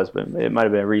podcast it was, but it might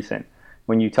have been recent,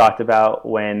 when you talked about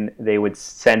when they would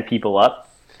send people up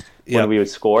when we would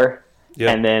score. Yep.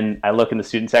 And then I look in the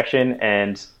student section,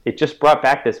 and it just brought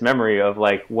back this memory of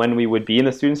like when we would be in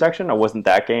the student section. I wasn't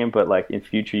that game, but like in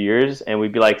future years, and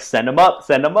we'd be like, send them up.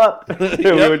 And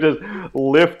we would just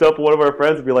lift up one of our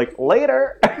friends and be like,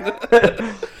 later.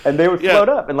 And they would float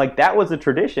up. And like that was a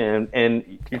tradition.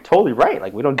 And you're totally right.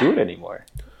 Like we don't do it anymore.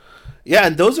 Yeah,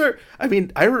 and those are, I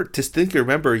distinctly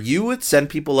remember you would send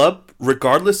people up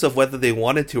regardless of whether they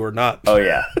wanted to or not. Oh,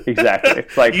 yeah, exactly.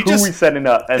 It's like, who are we sending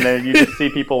up? And then you just see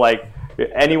people like,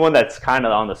 anyone that's kind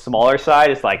of on the smaller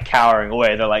side is like cowering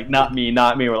away. They're like, not me.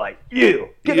 We're like, get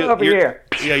over here.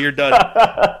 Yeah, you're done.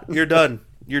 You're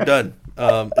done.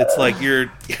 It's like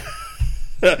you're...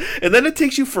 And then it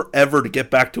takes you forever to get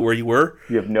back to where you were.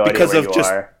 You have no idea where you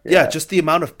are. Yeah, just the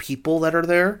amount of people that are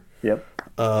there. Yep.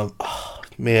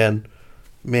 Man.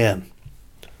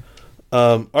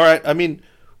 All right. I mean,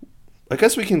 I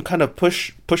guess we can kind of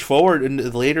push forward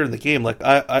later in the game. Like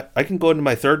I can go into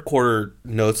my third quarter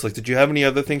notes. Like, did you have any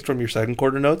other things from your second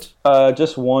quarter notes?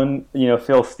 Just one.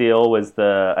 Phil Steele was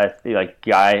the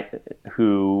guy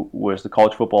who was the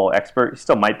college football expert. He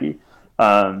still might be.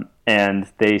 And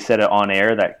they said it on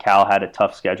air that Cal had a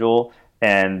tough schedule,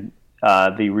 and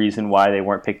the reason why they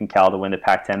weren't picking Cal to win the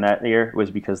Pac-10 that year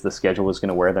was because the schedule was going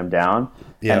to wear them down.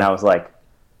 Yeah. And I was like,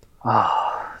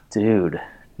 oh, dude,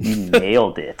 you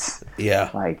nailed it. Yeah.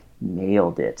 Like,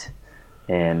 nailed it.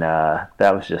 And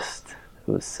that was just,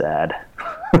 it was sad.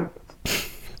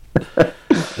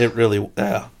 It really,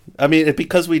 I mean,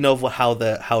 because we know how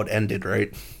it ended,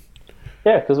 right?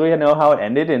 Yeah, because we know how it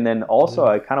ended. And then also,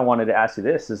 I kind of wanted to ask you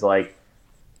this, is like,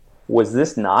 was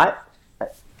this not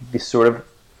the sort of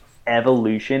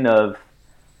evolution of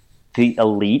the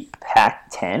elite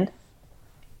Pac-10,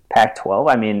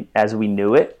 Pac-12? I mean, as we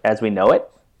know it,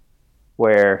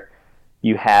 where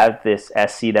you have this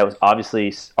SC that was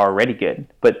obviously already good,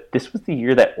 but this was the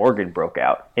year that Oregon broke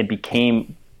out and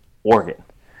became Oregon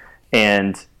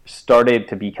and started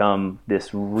to become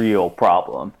this real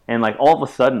problem. And like all of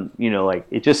a sudden, like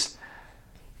it just,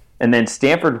 and then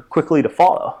Stanford quickly to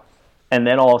follow. And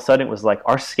then all of a sudden it was like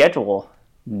our schedule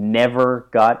never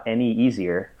got any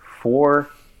easier for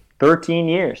 13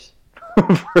 years.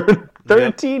 For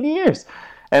 13 years.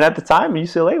 And at the time,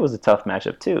 UCLA was a tough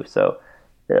matchup too. So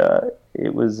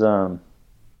it was,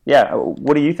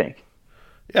 what do you think?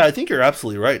 Yeah, I think you're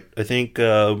absolutely right. I think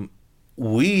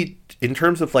we, in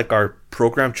terms of like our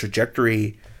program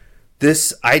trajectory,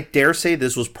 I dare say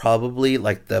this was probably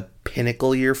like the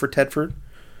pinnacle year for Tedford.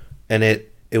 And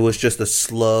it was just a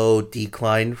slow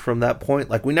decline from that point.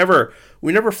 Like we never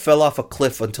fell off a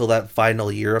cliff until that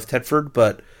final year of Tedford,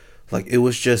 but like it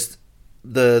was just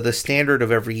the standard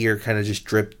of every year kind of just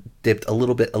dipped a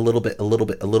little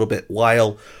bit,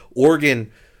 while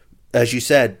Oregon, as you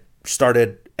said,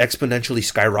 started exponentially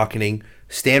skyrocketing.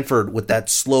 Stanford with that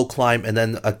slow climb, and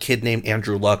then a kid named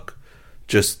Andrew Luck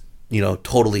just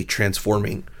totally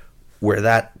transforming where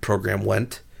that program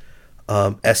went.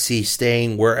 SC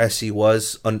staying where SC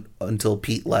was until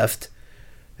Pete left,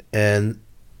 and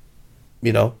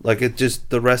it just,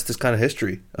 the rest is kind of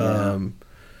history. Yeah.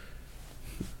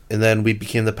 And then we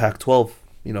became the Pac-12,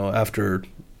 after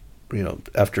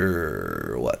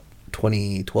what,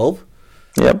 2012?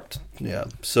 Yep. Yeah.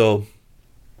 So,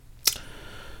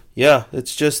 yeah,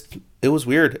 it was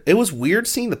weird. It was weird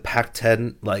seeing the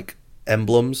Pac-10 like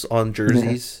emblems on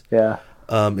jerseys. Yeah.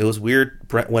 It was weird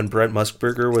when Brent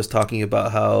Musburger was talking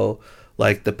about how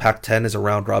like the Pac-10 is a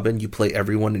round robin. You play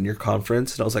everyone in your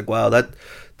conference, and I was like, wow, that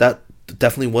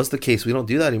definitely was the case. We don't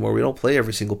do that anymore. We don't play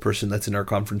every single person that's in our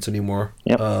conference anymore.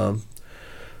 Yep.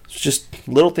 It's just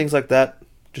little things like that,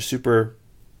 just super,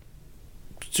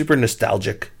 super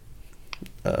nostalgic.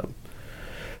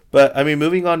 But I mean,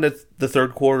 moving on to the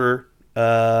third quarter,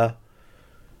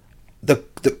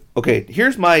 okay,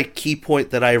 here's my key point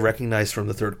that I recognized from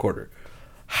the third quarter.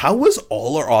 How was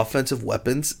all our offensive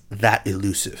weapons that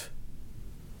elusive?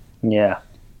 Yeah.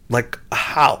 Like,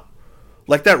 how?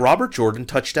 Like that Robert Jordan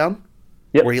touchdown,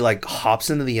 yep, where he like hops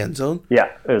into the end zone. Yeah,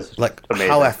 it was like amazing.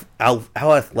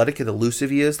 how athletic and elusive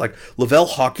he is. Like Lavelle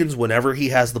Hawkins, whenever he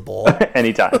has the ball,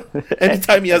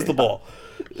 anytime he has the ball,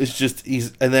 it's just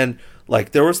and then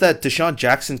like there was that Deshaun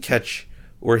Jackson catch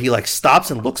where he like stops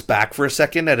and looks back for a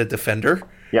second at a defender.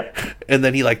 Yep. And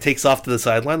then he like takes off to the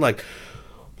sideline, like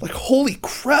holy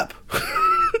crap.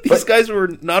 These guys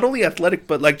were not only athletic,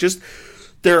 but like just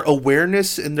their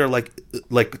awareness and their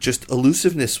like just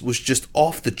elusiveness was just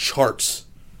off the charts.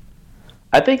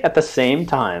 I think at the same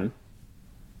time,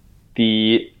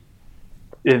 the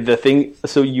thing,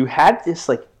 so you had this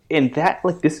like, and that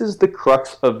like this is the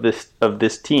crux of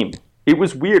this team. It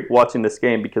was weird watching this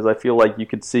game because I feel like you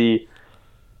could see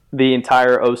the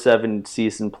entire 07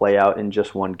 season play out in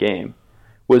just one game.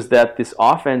 Was that this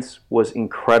offense was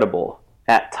incredible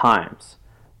at times,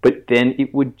 but then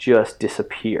it would just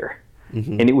disappear.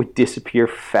 Mm-hmm. And it would disappear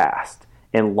fast.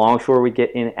 And Longshore would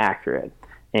get inaccurate.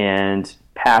 And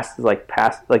past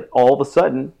all of a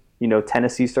sudden,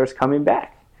 Tennessee starts coming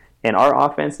back. And our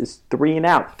offense is 3 and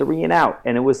out.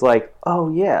 And it was like,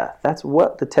 oh yeah, that's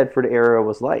what the Tedford era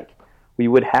was like. We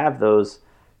would have those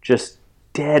just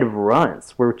dead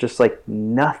runs where just like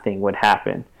nothing would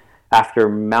happen after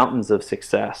mountains of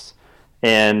success.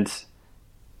 And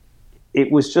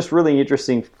it was just really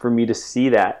interesting for me to see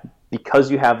that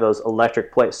because you have those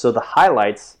electric plays. So the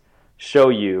highlights show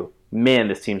you, man,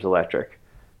 this team's electric.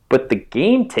 But the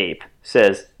game tape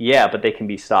says, yeah, but they can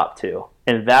be stopped too.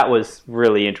 And that was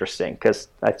really interesting because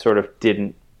I sort of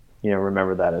didn't,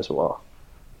 remember that as well.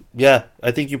 Yeah,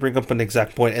 I think you bring up an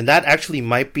exact point. And that actually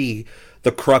might be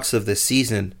the crux of this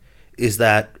season, is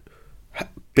that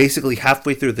basically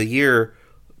halfway through the year,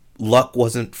 luck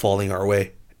wasn't falling our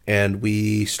way. And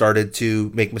we started to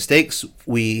make mistakes.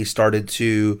 We started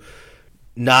to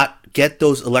not get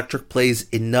those electric plays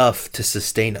enough to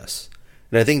sustain us.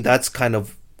 And I think that's kind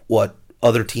of what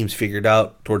other teams figured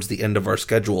out towards the end of our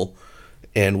schedule.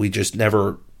 And we just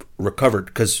never recovered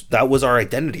because that was our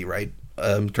identity, right?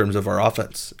 In terms of our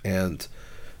offense. And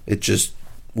we just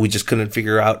couldn't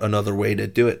figure out another way to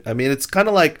do it. I mean, it's kind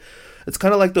of like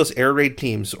those air raid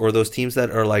teams or those teams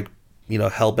that are like,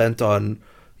 hell bent on,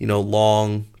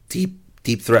 long,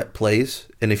 deep threat plays.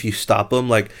 And if you stop them,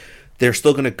 like they're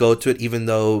still going to go to it, even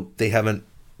though they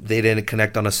didn't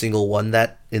connect on a single one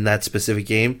that in that specific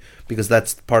game, because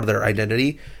that's part of their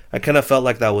identity. I kind of felt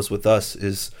like that was with us,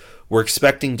 is we're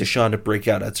expecting Deshaun to break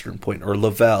out at a certain point, or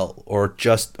Lavelle, or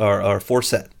just or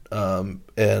Forsett.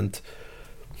 And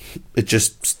it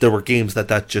just, there were games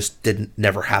that just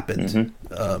never happened.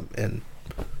 Mm-hmm. And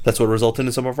that's what resulted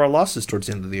in some of our losses towards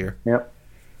the end of the year. Yep.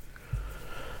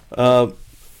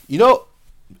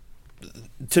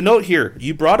 To note here,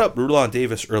 you brought up Rulon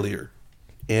Davis earlier,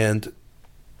 and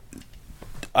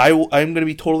I'm going to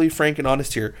be totally frank and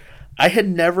honest here. I had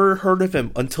never heard of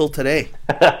him until today.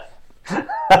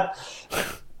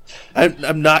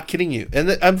 I'm not kidding you. And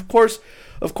of course,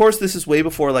 this is way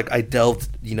before like I delved,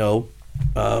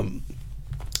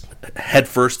 head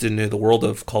first into the world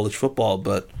of college football.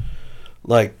 But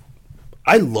like,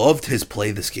 I loved his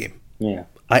play this game. Yeah,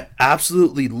 I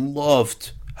absolutely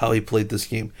loved how he played this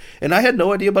game, and I had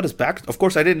no idea about his back. Of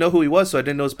course, I didn't know who he was, so I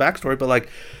didn't know his backstory. But like,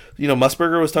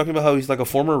 Musburger was talking about how he's like a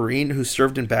former Marine who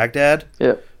served in Baghdad.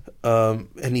 Yeah.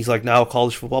 And he's like now a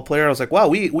college football player. I was like, wow,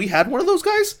 we had one of those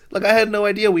guys. Like, I had no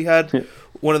idea we had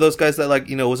one of those guys that like,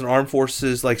 was an armed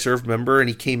forces like served member, and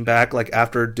he came back like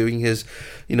after doing his,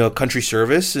 country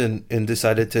service and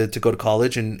decided to go to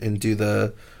college and do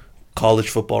the college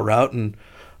football route. And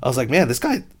I was like, man, this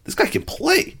guy can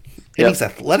play, and he's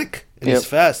athletic and he's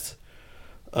fast.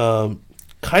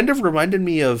 Kind of reminded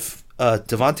me of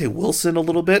Devontae Wilson a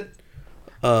little bit,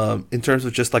 in terms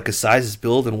of just like his size, his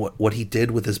build, and what he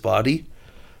did with his body.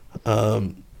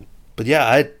 But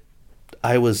yeah,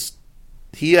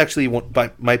 he actually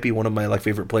might be one of my like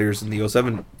favorite players in the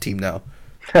 07 team now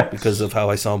because of how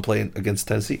I saw him play against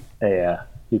Tennessee. Yeah,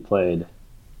 he played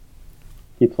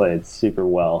super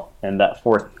well. And that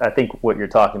I think what you're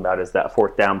talking about is that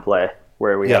fourth down play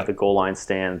where we have the goal line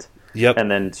stand. Yep.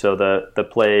 And then so the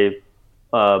play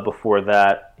before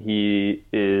that, he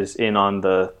is in on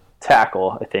the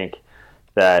tackle, I think,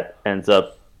 that ends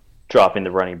up dropping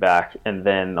the running back. And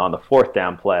then on the fourth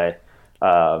down play,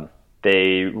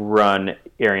 they run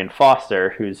Arian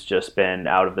Foster, who's just been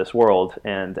out of this world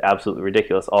and absolutely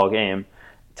ridiculous all game,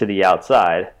 to the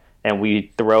outside. And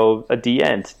we throw a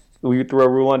D-end. We throw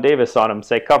Rulon Davis on him,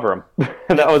 say cover him.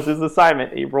 And that was his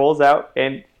assignment. He rolls out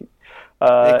and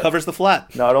it covers the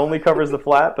flat. Not only covers the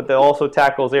flat, but they also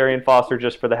tackles Arian Foster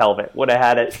just for the hell of it. Would have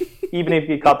had it, even if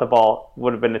he caught the ball,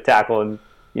 would have been a tackle and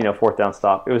fourth down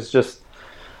stop. It was just,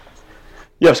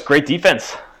 it was great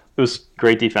defense. It was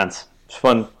great defense. It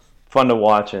was fun to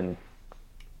watch, and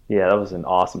yeah, that was an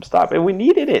awesome stop. And we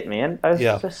needed it, man. It was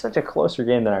just such a closer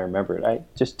game than I remembered. I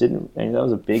just didn't. I mean, that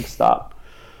was a big stop.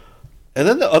 And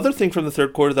then the other thing from the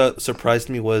third quarter that surprised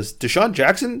me was Deshaun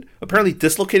Jackson apparently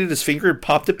dislocated his finger and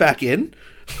popped it back in.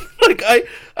 Like, I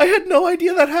had no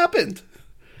idea that happened.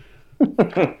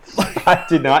 I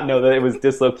did not know that it was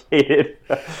dislocated.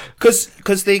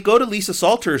 Because they go to Lisa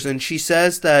Salters, and she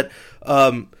says that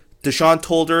Deshaun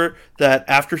told her that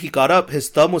after he got up, his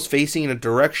thumb was facing in a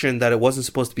direction that it wasn't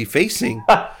supposed to be facing.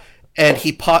 And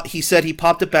he said he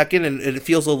popped it back in, and it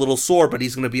feels a little sore, but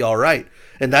he's going to be all right.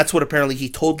 And that's what apparently he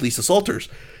told Lisa Salters.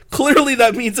 Clearly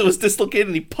that means it was dislocated,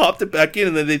 and he popped it back in,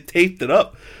 and then they taped it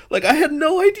up. Like, I had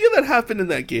no idea that happened in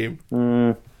that game.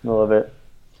 I love it.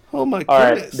 Oh, my all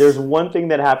goodness. Right, there's one thing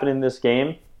that happened in this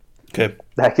game. Okay.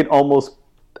 That could almost...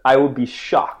 I would be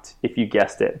shocked if you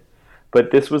guessed it.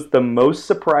 But this was the most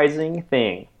surprising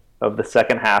thing of the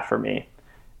second half for me.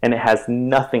 And it has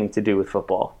nothing to do with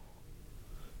football.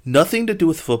 Nothing to do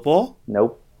with football?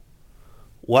 Nope.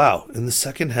 Wow. In the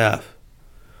second half.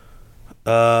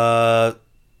 The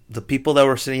people that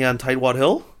were sitting on Tightwad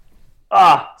Hill?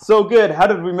 Ah, so good. How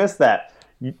did we miss that?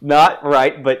 Not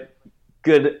right, but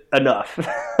good enough.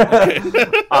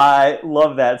 I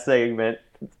love that segment.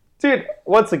 Dude,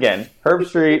 once again, Herb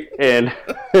Street and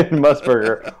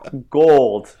Musburger,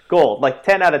 gold. Like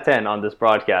 10 out of 10 on this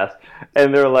broadcast.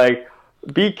 And they're like,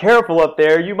 be careful up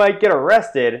there, you might get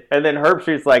arrested. And then Herb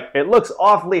Street's like, it looks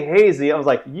awfully hazy. I was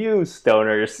like, you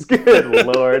stoners. Good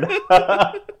Lord.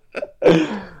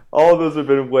 All of those have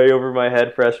been way over my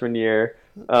head freshman year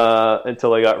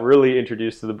until I got really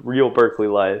introduced to the real Berkeley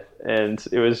life. And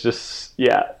it was just,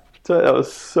 yeah. So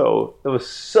that was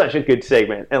such a good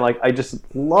segment. And like, I just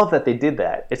love that they did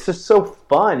that. It's just so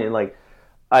fun. And like,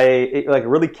 it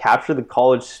really captured the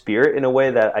college spirit in a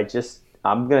way that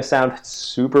I'm going to sound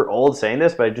super old saying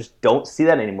this, but I just don't see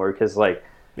that anymore because, like...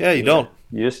 Yeah, you don't.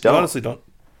 You just don't. You honestly don't.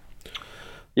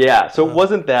 Yeah, so it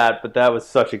wasn't that, but that was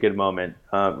such a good moment.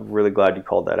 Really glad you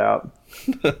called that out.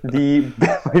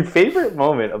 My favorite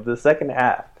moment of the second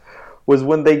half was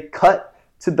when they cut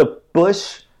to the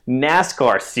Busch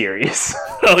NASCAR series.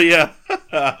 Oh, yeah.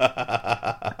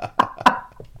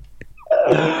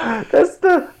 That's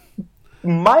the...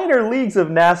 minor leagues of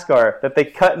NASCAR that they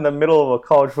cut in the middle of a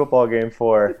college football game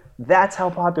for. That's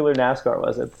how popular NASCAR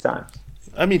was at the time.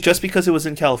 I mean, just because it was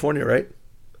in California, right?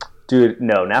 Dude,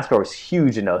 no, NASCAR was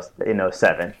huge in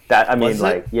 07.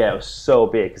 It was so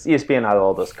big because ESPN had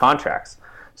all those contracts.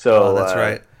 So that's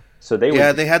right. So they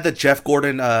had the Jeff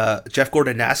Gordon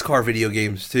NASCAR video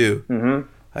games too. Mm-hmm.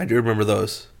 I do remember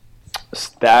those.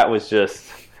 That was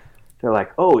just. They're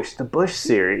like, oh, it's the Busch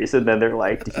series. And then they're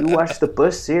like, did you watch the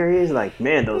Busch series? Like,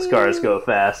 man, those cars go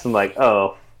fast. I'm like,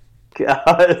 oh,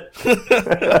 God.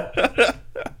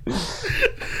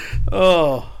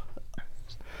 Oh.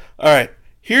 All right.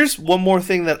 Here's one more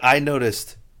thing that I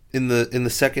noticed in the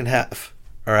second half.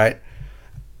 All right.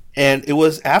 And it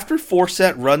was after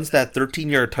Forsett runs that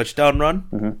 13-yard touchdown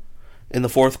run in the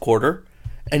fourth quarter.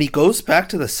 And he goes back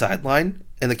to the sideline.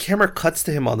 And the camera cuts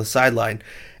to him on the sideline.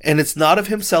 And it's not of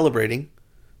him celebrating.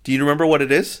 Do you remember what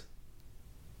it is?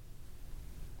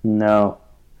 No.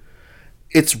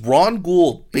 It's Ron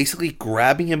Gould basically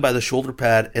grabbing him by the shoulder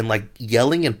pad and like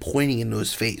yelling and pointing into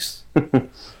his face.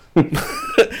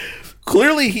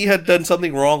 Clearly he had done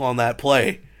something wrong on that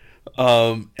play.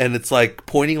 And it's like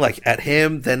pointing like at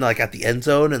him, then like at the end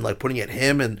zone and like pointing at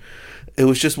him. And it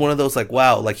was just one of those like,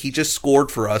 wow, like he just scored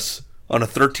for us on a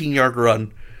 13-yard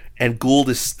run. And Gould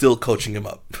is still coaching him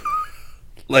up.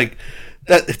 Like,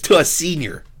 that to a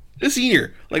senior,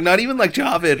 like not even like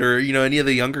Javid or any of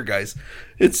the younger guys.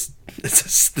 It's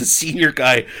the senior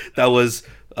guy that was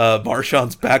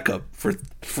Marshawn's backup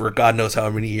for God knows how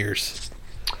many years.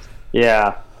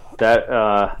 Yeah, that's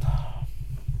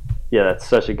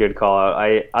such a good call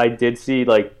out. I did see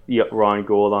like Ron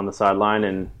Gould on the sideline,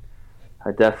 and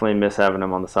I definitely miss having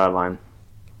him on the sideline.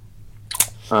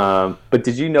 But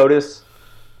did you notice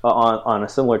on a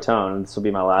similar tone? And this will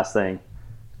be my last thing.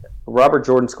 Robert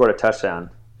Jordan scored a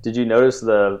touchdown. Did you notice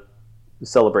the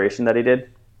celebration that he did?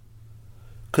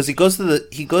 Because he goes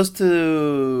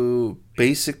to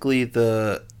basically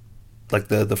the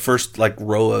first like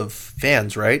row of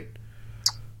fans, right?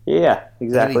 Yeah,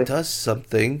 exactly. And he does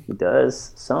something. He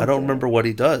does something. I don't remember what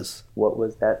he does. What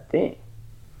was that thing?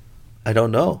 I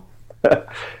don't know.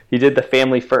 He did the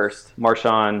family first.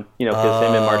 Marshawn, because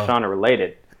him and Marshawn are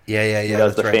related. Yeah. He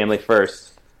does the family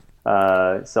first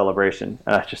celebration.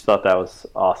 And I just thought that was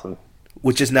awesome.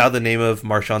 Which is now the name of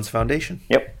Marshawn's foundation.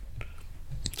 Yep.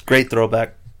 It's a great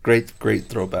throwback. Great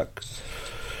throwback.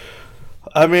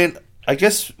 I mean, I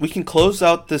guess we can close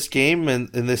out this game and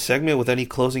in this segment with any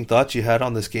closing thoughts you had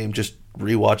on this game, just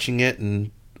rewatching it and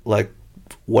like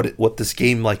what this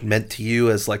game like meant to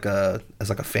you as like a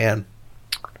fan.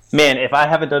 Man, if I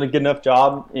haven't done a good enough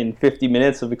job in 50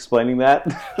 minutes of explaining that,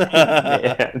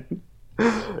 man.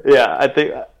 Yeah, I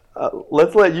think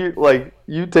let's let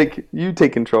you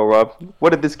take control, Rob. What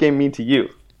did this game mean to you?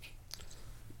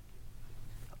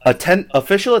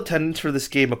 Official attendance for this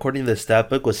game, according to the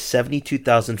stat book, was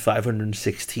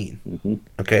 72,516. Mm-hmm.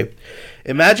 Okay,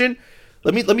 imagine.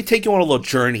 Let me take you on a little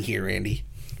journey here, Andy.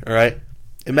 All right,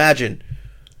 imagine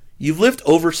you've lived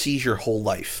overseas your whole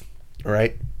life. All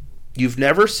right, you've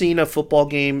never seen a football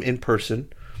game in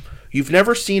person. You've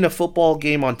never seen a football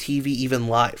game on TV, even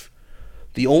live.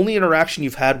 The only interaction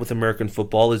you've had with American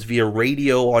football is via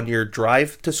radio on your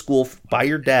drive to school by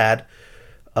your dad.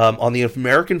 On the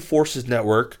American Forces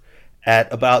Network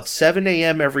at about 7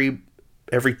 a.m. every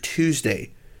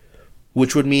Tuesday,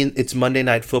 which would mean it's Monday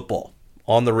Night Football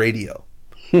on the radio.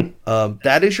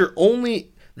 That is your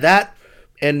only that,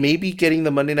 and maybe getting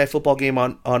the Monday Night Football game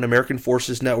on American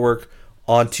Forces Network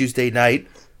on Tuesday night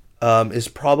is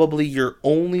probably your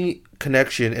only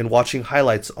connection, and watching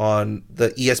highlights on the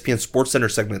ESPN Sports Center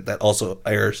segment that also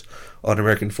airs on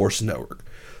American Forces Network.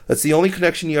 That's the only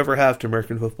connection you ever have to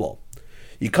American football.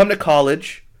 You come to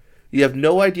college, you have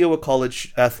no idea what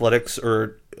college athletics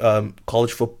or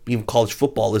college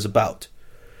football is about.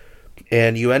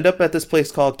 And you end up at this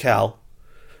place called Cal.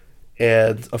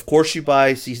 And, of course, you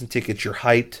buy season tickets. You're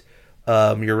hyped.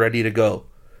 You're ready to go.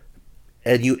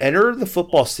 And you enter the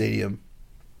football stadium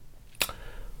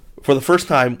for the first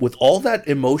time with all that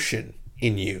emotion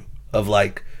in you of,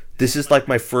 like, this is, like,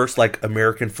 my first, like,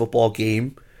 American football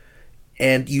game.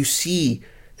 And you see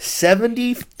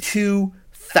 72,000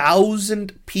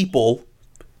 people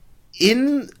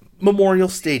in Memorial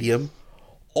Stadium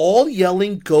all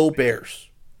yelling "Go Bears."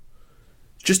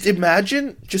 Just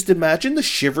imagine the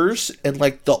shivers and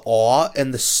like the awe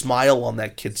and the smile on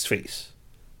that kid's face,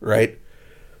 right?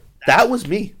 That was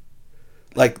me.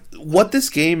 Like, what this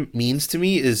game means to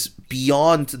me is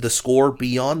beyond the score,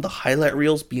 beyond the highlight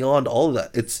reels, beyond all of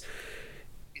that.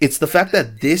 It's the fact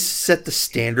that this set the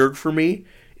standard for me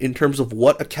in terms of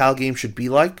what a Cal game should be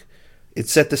like. It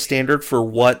set the standard for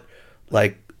what,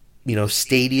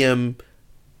 stadium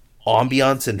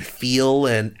ambiance and feel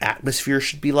and atmosphere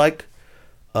should be like.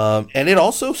 And it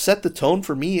also set the tone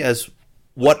for me as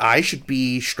what I should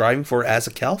be striving for as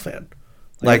a Cal fan.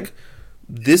 Like,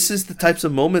 this is the types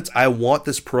of moments I want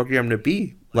this program to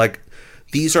be. Like,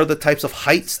 these are the types of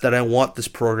heights that I want this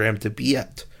program to be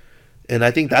at. And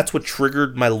I think that's what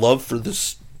triggered my love for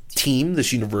this team,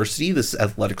 this university, this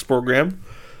athletics program,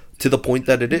 to the point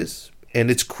that it is. And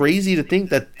it's crazy to think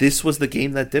that this was the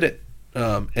game that did it.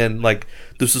 And like,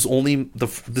 this is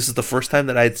the first time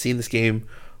that I had seen this game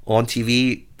on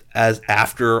TV as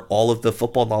after all of the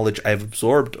football knowledge I've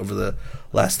absorbed over the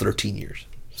last 13 years.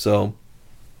 So,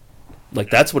 like,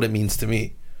 that's what it means to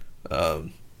me. It's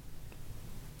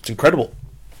incredible.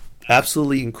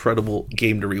 Absolutely incredible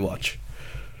game to rewatch.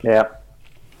 Yeah.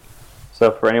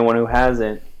 So for anyone who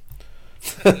hasn't,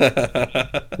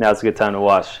 now's a good time to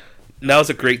watch.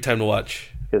 Now's a great time to watch.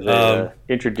 Because it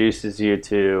introduces you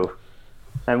to,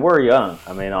 and we're young,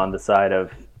 on the side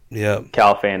of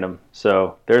Cal fandom.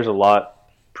 So there's a lot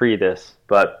pre this.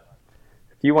 But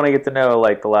if you want to get to know,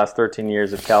 like, the last 13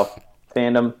 years of Cal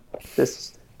fandom, this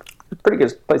is a pretty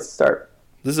good place to start.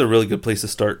 This is a really good place to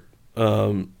start.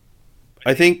 I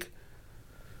think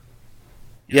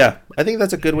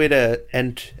that's a good way to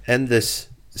end this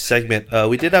segment.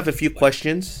 We did have a few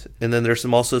questions, and then there's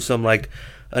also some like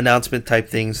announcement type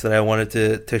things that I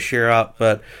wanted to share out.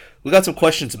 But we got some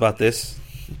questions about this.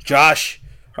 Josh,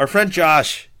 our friend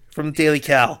Josh from the Daily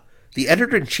Cal, the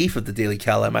editor-in-chief of the Daily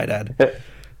Cal, I might add,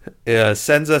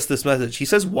 sends us this message. He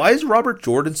says, "Why is Robert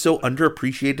Jordan so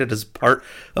underappreciated as part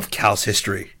of Cal's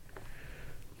history?"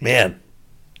 Man,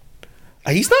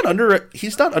 he's not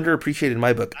underappreciated in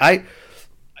my book. I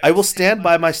will stand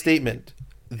by my statement.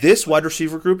 This wide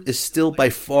receiver group is still by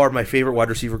far my favorite wide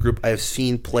receiver group I have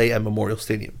seen play at Memorial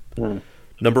Stadium.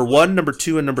 Number 1, number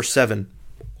 2, and number 7,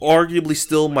 arguably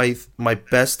still my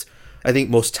best, I think,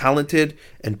 most talented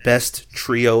and best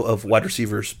trio of wide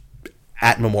receivers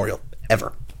at Memorial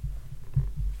ever.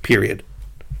 Period.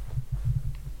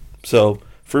 So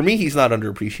for me, he's not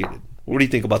underappreciated. What do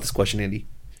you think about this question, Andy?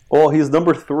 Well, he's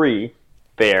number 3.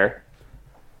 Fair.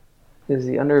 Is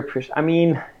he underappreciated? I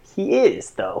mean, he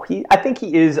is, though. I think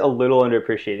he is a little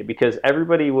underappreciated because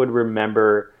everybody would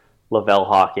remember Lavelle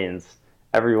Hawkins.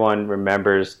 Everyone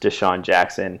remembers Deshaun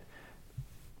Jackson.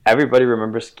 Everybody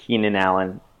remembers Keenan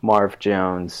Allen, Marv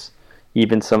Jones,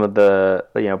 even some of the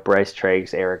Bryce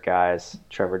Triggs, Eric guys,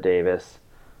 Trevor Davis,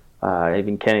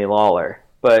 even Kenny Lawler.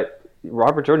 But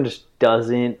Robert Jordan just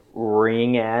doesn't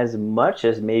ring as much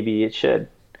as maybe it should.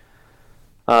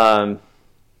 But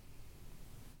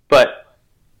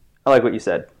I like what you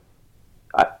said.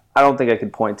 I don't think I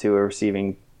could point to a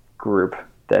receiving group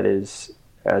that is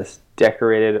as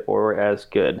decorated or as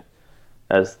good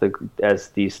as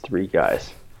these 3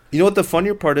 guys. You know what the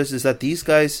funnier part is that these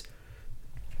guys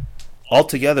all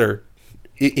together,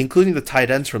 including the tight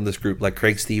ends from this group, like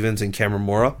Craig Stevens and Cameron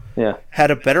Mora,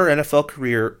 had a better NFL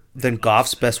career than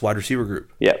Goff's best wide receiver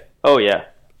group. Yeah. Oh, yeah.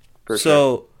 For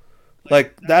sure.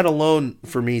 Like, that alone,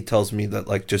 for me, tells me that,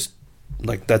 like, just,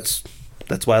 like, that's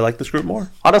why I like this group more.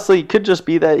 Honestly, it could just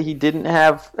be that he didn't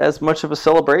have as much of a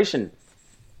celebration.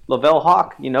 Lavelle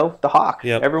Hawk, the Hawk.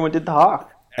 Yep. Everyone did the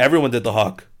Hawk. Everyone did the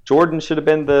Hawk. Jordan should have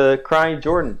been the crying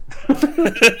Jordan.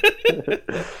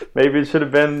 Maybe it should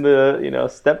have been the,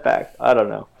 step back. I don't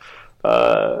know.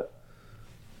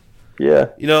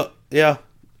 Yeah. Yeah.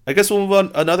 I guess we'll move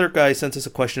on. Another guy sent us a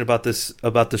question about this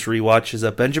rewatch. Is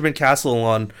Benjamin Castle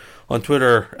on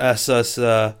Twitter asks us,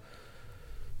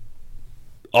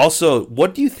 also,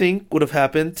 what do you think would have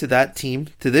happened to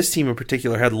this team in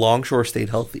particular, had Longshore stayed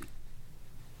healthy?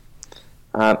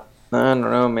 I don't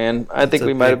know, man. I think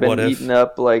we might have been eaten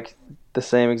up like the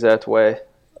same exact way.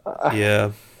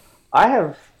 Yeah.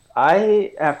 I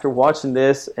after watching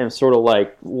this am sort of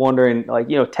like wondering, like,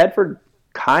 Tedford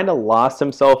kind of lost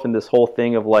himself in this whole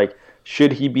thing of like,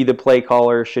 should he be the play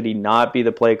caller? Should he not be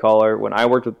the play caller? When I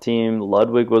worked with the team,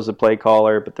 Ludwig was the play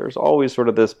caller, but there's always sort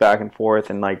of this back and forth,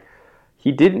 and like,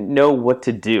 he didn't know what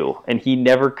to do, and he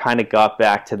never kind of got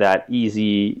back to that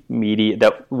easy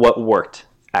what worked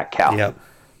at Cal. Yep.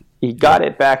 He got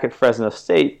it back at Fresno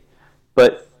State,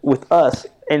 but with us.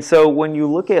 And so when you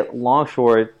look at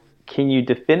Longshore, can you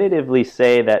definitively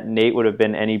say that Nate would have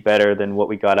been any better than what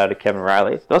we got out of Kevin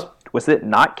Riley? Was it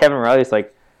not Kevin Riley's?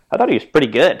 Like, I thought he was pretty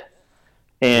good.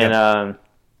 And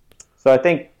so I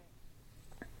think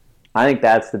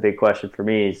that's the big question for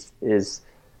me is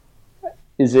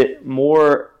it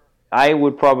more, I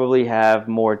would probably have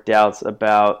more doubts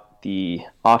about the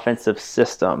offensive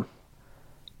system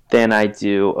than I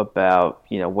do about,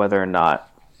 whether or not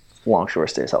Longshore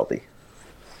stays healthy.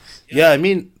 Yeah, I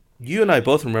mean, you and I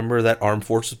both remember that Armed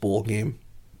Forces Bowl game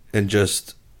and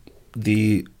just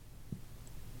the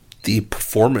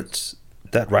performance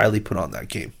that Riley put on that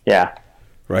game. Yeah.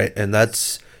 Right? And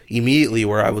that's immediately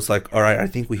where I was like, all right, I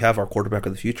think we have our quarterback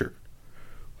of the future.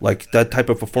 Like, that type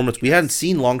of performance. We hadn't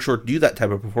seen Longshore do that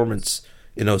type of performance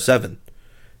in 2007.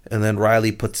 And then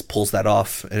Riley pulls that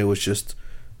off, and it was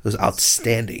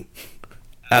outstanding.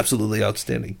 Absolutely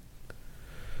outstanding.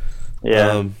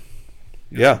 Yeah.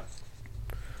 Yeah.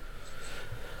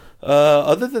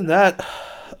 Other than that,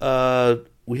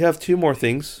 we have 2 more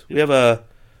things. We have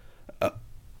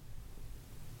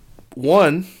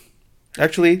one.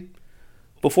 Actually,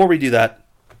 before we do that,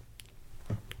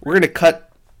 we're going to cut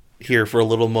here for a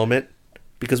little moment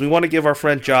because we want to give our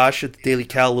friend Josh at the Daily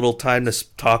Cal a little time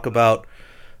to talk about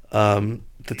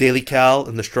the Daily Cal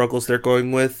and the struggles they're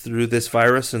going with through this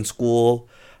virus and school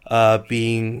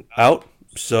being out.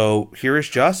 So here is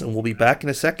Josh, and we'll be back in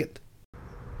a second.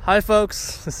 Hi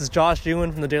folks, this is Josh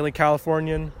Ewan from the Daily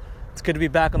Californian. It's good to be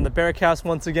back on the Bearcast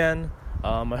once again.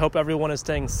 I hope everyone is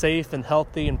staying safe and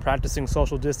healthy and practicing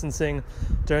social distancing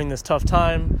during this tough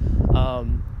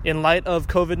time. In light of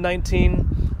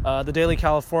COVID-19, the Daily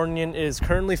Californian is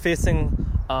currently facing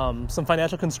some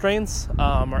financial constraints.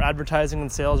 Our advertising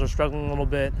and sales are struggling a little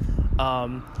bit.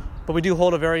 but we do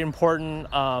hold a very important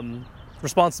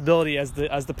responsibility as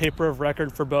the paper of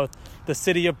record for both the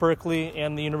city of Berkeley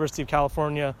and the University of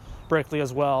California, Berkeley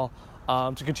as well,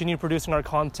 to continue producing our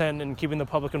content and keeping the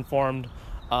public informed.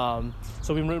 So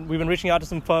we've been reaching out to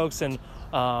some folks, and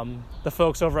the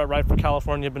folks over at Right for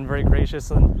California have been very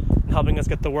gracious in helping us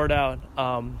get the word out.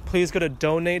 Please go to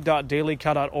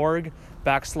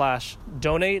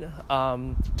donate.dailycal.org/donate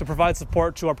to provide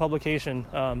support to our publication.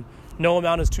 No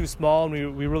amount is too small,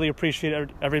 and we really appreciate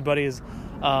everybody's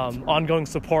ongoing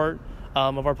support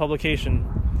of our publication.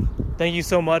 Thank you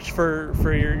so much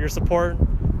for your support.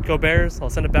 Go Bears. I'll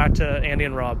send it back to Andy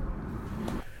and Rob.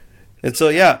 And so,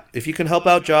 yeah, if you can help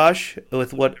out Josh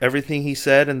with everything he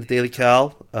said in the Daily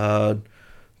Cal,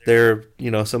 they're,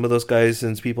 some of those guys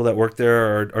and people that work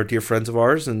there are dear friends of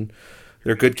ours, and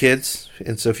they're good kids.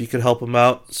 And so if you could help them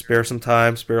out, spare some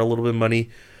time, spare a little bit of money,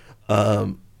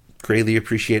 greatly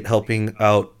appreciate helping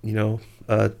out,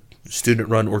 a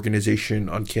student-run organization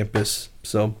on campus.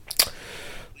 So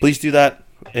please do that.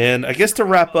 And I guess to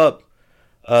wrap up,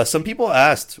 some people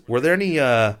asked, were there any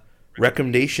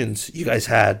recommendations you guys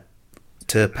had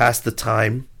to pass the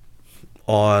time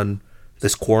on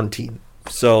this quarantine?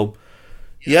 So,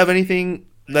 do you have anything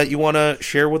that you want to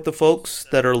share with the folks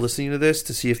that are listening to this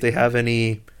to see if they have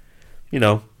any,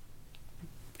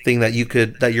 thing that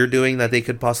you're doing that they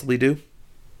could possibly do?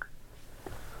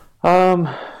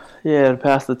 Yeah, to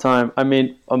pass the time. I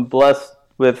mean, I'm blessed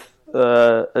with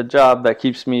a job that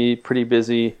keeps me pretty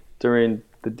busy during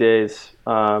the days.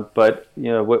 But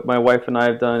what my wife and I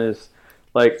have done is,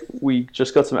 we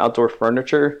just got some outdoor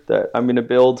furniture that I'm going to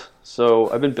build.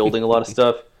 So I've been building a lot of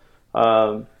stuff.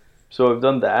 So I've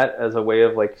done that as a way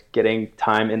of getting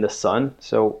time in the sun.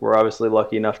 So we're obviously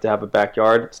lucky enough to have a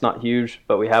backyard. It's not huge,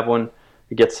 but we have one.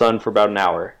 It gets sun for about an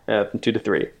hour, from 2 to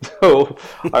 3. So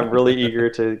I'm really eager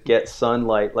to get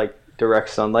sunlight, direct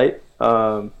sunlight.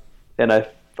 And I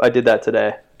did that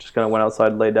today. Just kind of went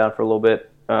outside and laid down for a little bit.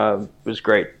 It was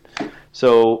great.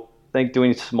 So I think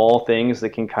doing small things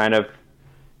that can kind of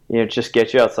just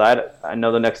get you outside. I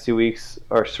know the next 2 weeks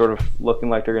are sort of looking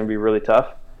like they're going to be really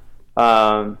tough.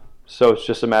 So it's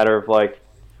just a matter of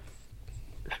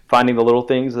finding the little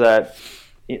things that,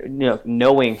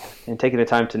 knowing and taking the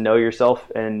time to know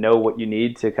yourself and know what you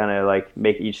need to kind of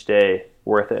make each day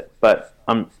worth it. But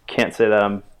I can't say that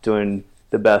I'm doing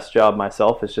the best job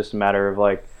myself. It's just a matter of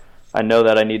I know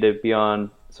that I need to be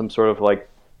on some sort of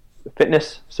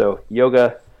fitness, so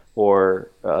yoga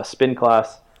or a spin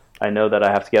class. I know that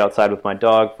I have to get outside with my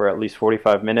dog for at least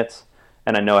 45 minutes,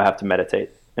 and I know I have to meditate.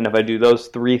 And if I do those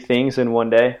 3 things in one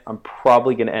day, I'm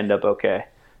probably going to end up okay.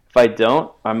 If I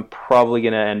don't, I'm probably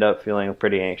going to end up feeling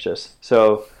pretty anxious.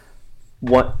 So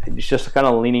it's just kind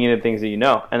of leaning into things that you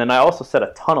know. And then I also set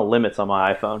a ton of limits on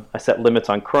my iPhone. I set limits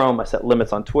on Chrome. I set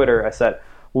limits on Twitter. I set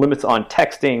limits on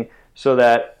texting so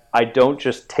that I don't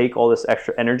just take all this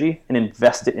extra energy and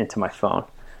invest it into my phone.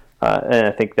 And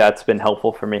I think that's been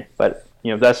helpful for me. But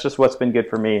that's just what's been good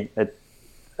for me.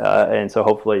 And so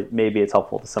hopefully maybe it's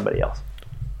helpful to somebody else.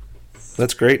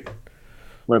 That's great.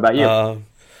 What about you?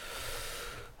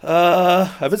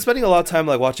 I've been spending a lot of time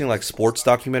watching sports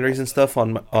documentaries and stuff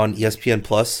on ESPN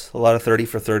Plus. A lot of 30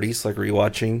 for 30s,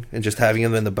 rewatching and just having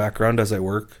them in the background as I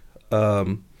work.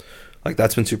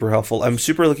 That's been super helpful. I'm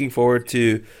super looking forward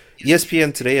to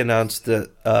ESPN today announced the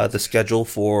schedule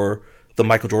for the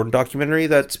Michael Jordan documentary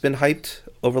that's been hyped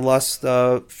over the last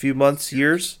few months,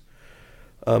 years.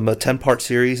 A 10-part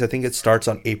series. I think it starts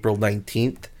on April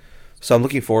 19th. So I'm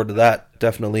looking forward to that,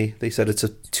 definitely. They said it's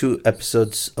 2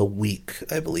 episodes a week,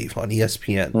 I believe, on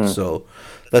ESPN. So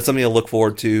that's something to look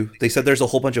forward to. They said there's a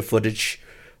whole bunch of footage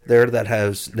there that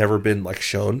has never been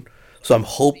shown. So I'm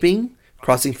hoping,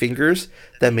 crossing fingers,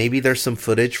 that maybe there's some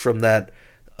footage from that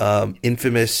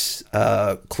infamous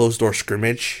closed-door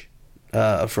scrimmage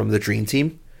from the Dream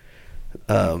Team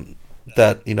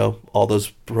that, all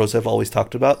those pros have always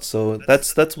talked about. So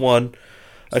that's one.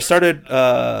 I started...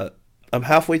 I'm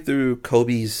halfway through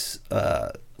Kobe's,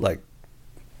 it's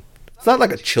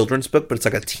not a children's book, but it's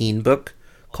a teen book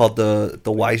called the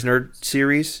Wisner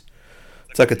series.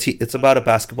 It's it's about a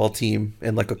basketball team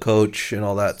and a coach and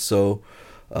all that. So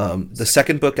the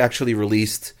second book actually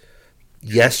released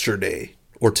yesterday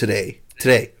or today.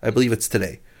 I believe it's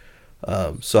today.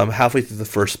 So I'm halfway through the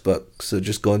first book. So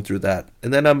just going through that,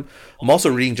 and then I'm also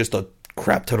reading just a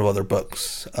crap ton of other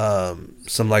books.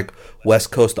 Some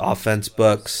West Coast offense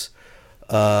books.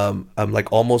 I'm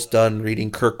almost done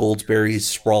reading Kirk Goldsberry's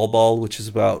Sprawl Ball, which is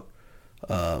about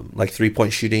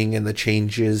 3-point shooting and the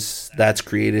changes that's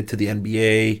created to the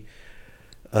NBA.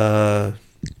 And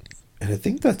I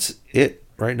think that's it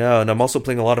right now. And I'm also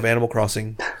playing a lot of Animal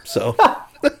Crossing. So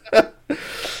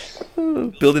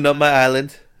building up my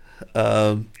island.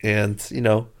 And, you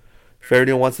know, if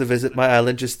anyone wants to visit my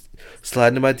island, just slide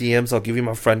into my DMs. I'll give you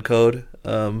my friend code.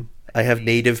 I have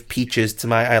native peaches to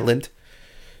my island.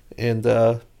 And,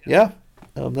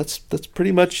 that's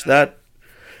pretty much that.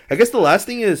 I guess the last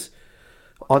thing is,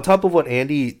 on top of what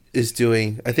Andy is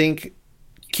doing, I think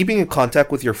keeping in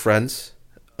contact with your friends,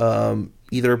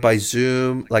 either by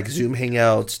Zoom, like Zoom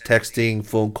Hangouts, texting,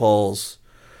 phone calls,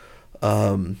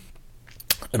 and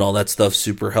all that stuff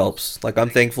super helps. Like, I'm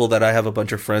thankful that I have a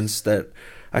bunch of friends that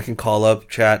I can call up,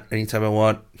 chat anytime I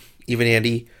want. Even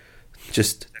Andy,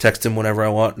 just text him whenever I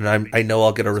want, and I know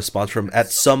I'll get a response from him at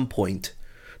some point.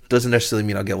 Doesn't necessarily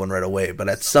mean I'll get one right away, but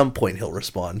at some point he'll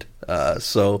respond.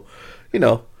 So, you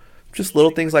know, just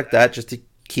little things like that, just to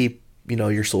keep, you know,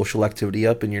 your social activity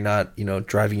up, and you're not, you know,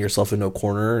 driving yourself into a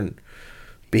corner and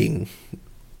being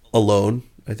alone.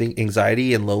 I think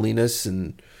anxiety and loneliness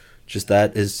and just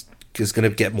that is going to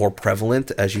get more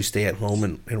prevalent as you stay at home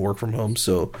and work from home.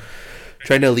 So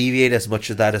trying to alleviate as much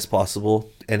of that as possible.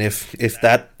 And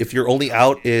if your only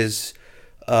out is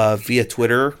via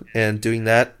Twitter and doing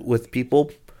that with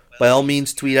people, by all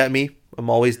means tweet at me. I'm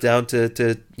always down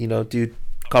to you know, do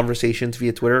conversations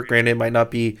via Twitter. Granted, it might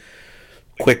not be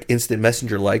quick instant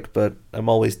messenger like, but I'm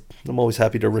always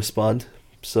happy to respond.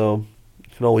 So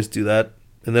you can always do that.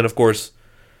 And then of course,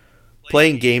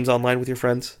 playing games online with your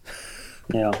friends.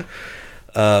 Yeah.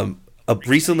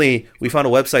 Recently we found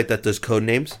a website that does code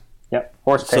names. Yep.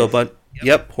 Horse paste.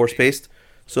 Horse paste.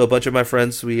 So a bunch of my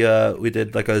friends, we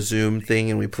did like a Zoom thing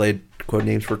and we played code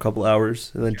names for a couple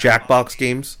hours. And then Jackbox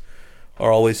games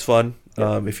are always fun.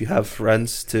 If you have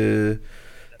friends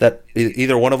that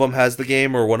either one of them has the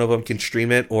game or one of them can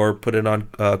stream it or put it on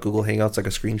Google Hangouts like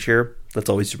a screen share. That's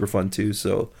always super fun too.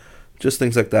 So just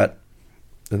things like that,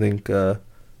 I think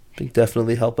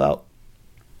definitely help out.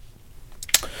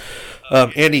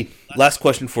 Andy, last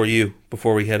question for you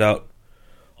before we head out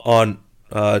on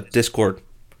Discord.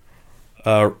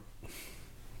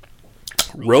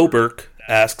 Roberk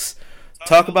asks,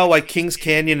 talk about why Kings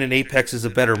Canyon and Apex is a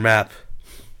better map.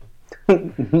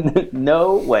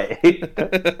 No way.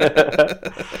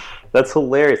 That's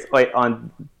hilarious. Wait,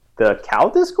 on the Cal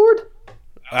Discord?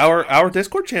 Our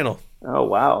Discord channel. Oh,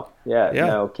 wow. Yeah.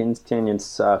 No, Kings Canyon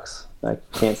sucks. I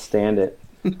can't stand it.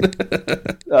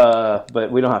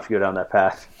 But we don't have to go down that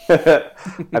path.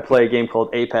 I play a game called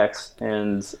Apex,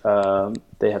 and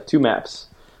they have two maps.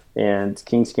 And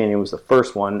Kings Canyon was the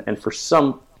first one. And for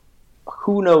some,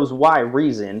 who knows why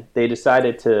reason, they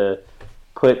decided to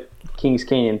put Kings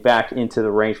Canyon back into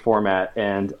the ranked format,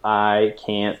 and I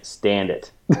can't stand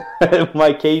it.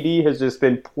 My KD has just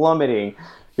been plummeting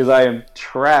because I am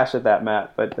trash at that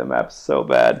map, but the map's so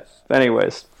bad.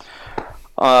 Anyways,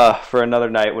 for another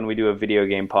night when we do a video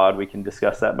game pod, we can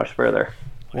discuss that much further.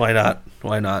 Why not?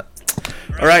 All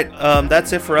right,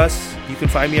 that's it for us. You can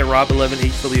find me at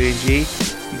Rob11HWAG.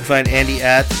 You can find Andy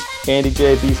at Andy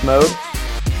J Beast Mode.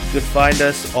 You can find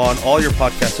us on all your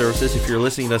podcast services. If you're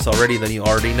listening to us already, then you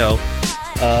already know.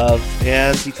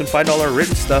 And you can find all our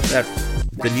written stuff at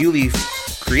the newly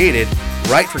created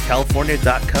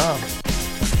writeforcalifornia.com.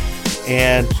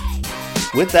 And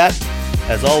with that,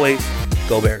 as always,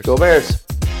 go Bears. Go Bears.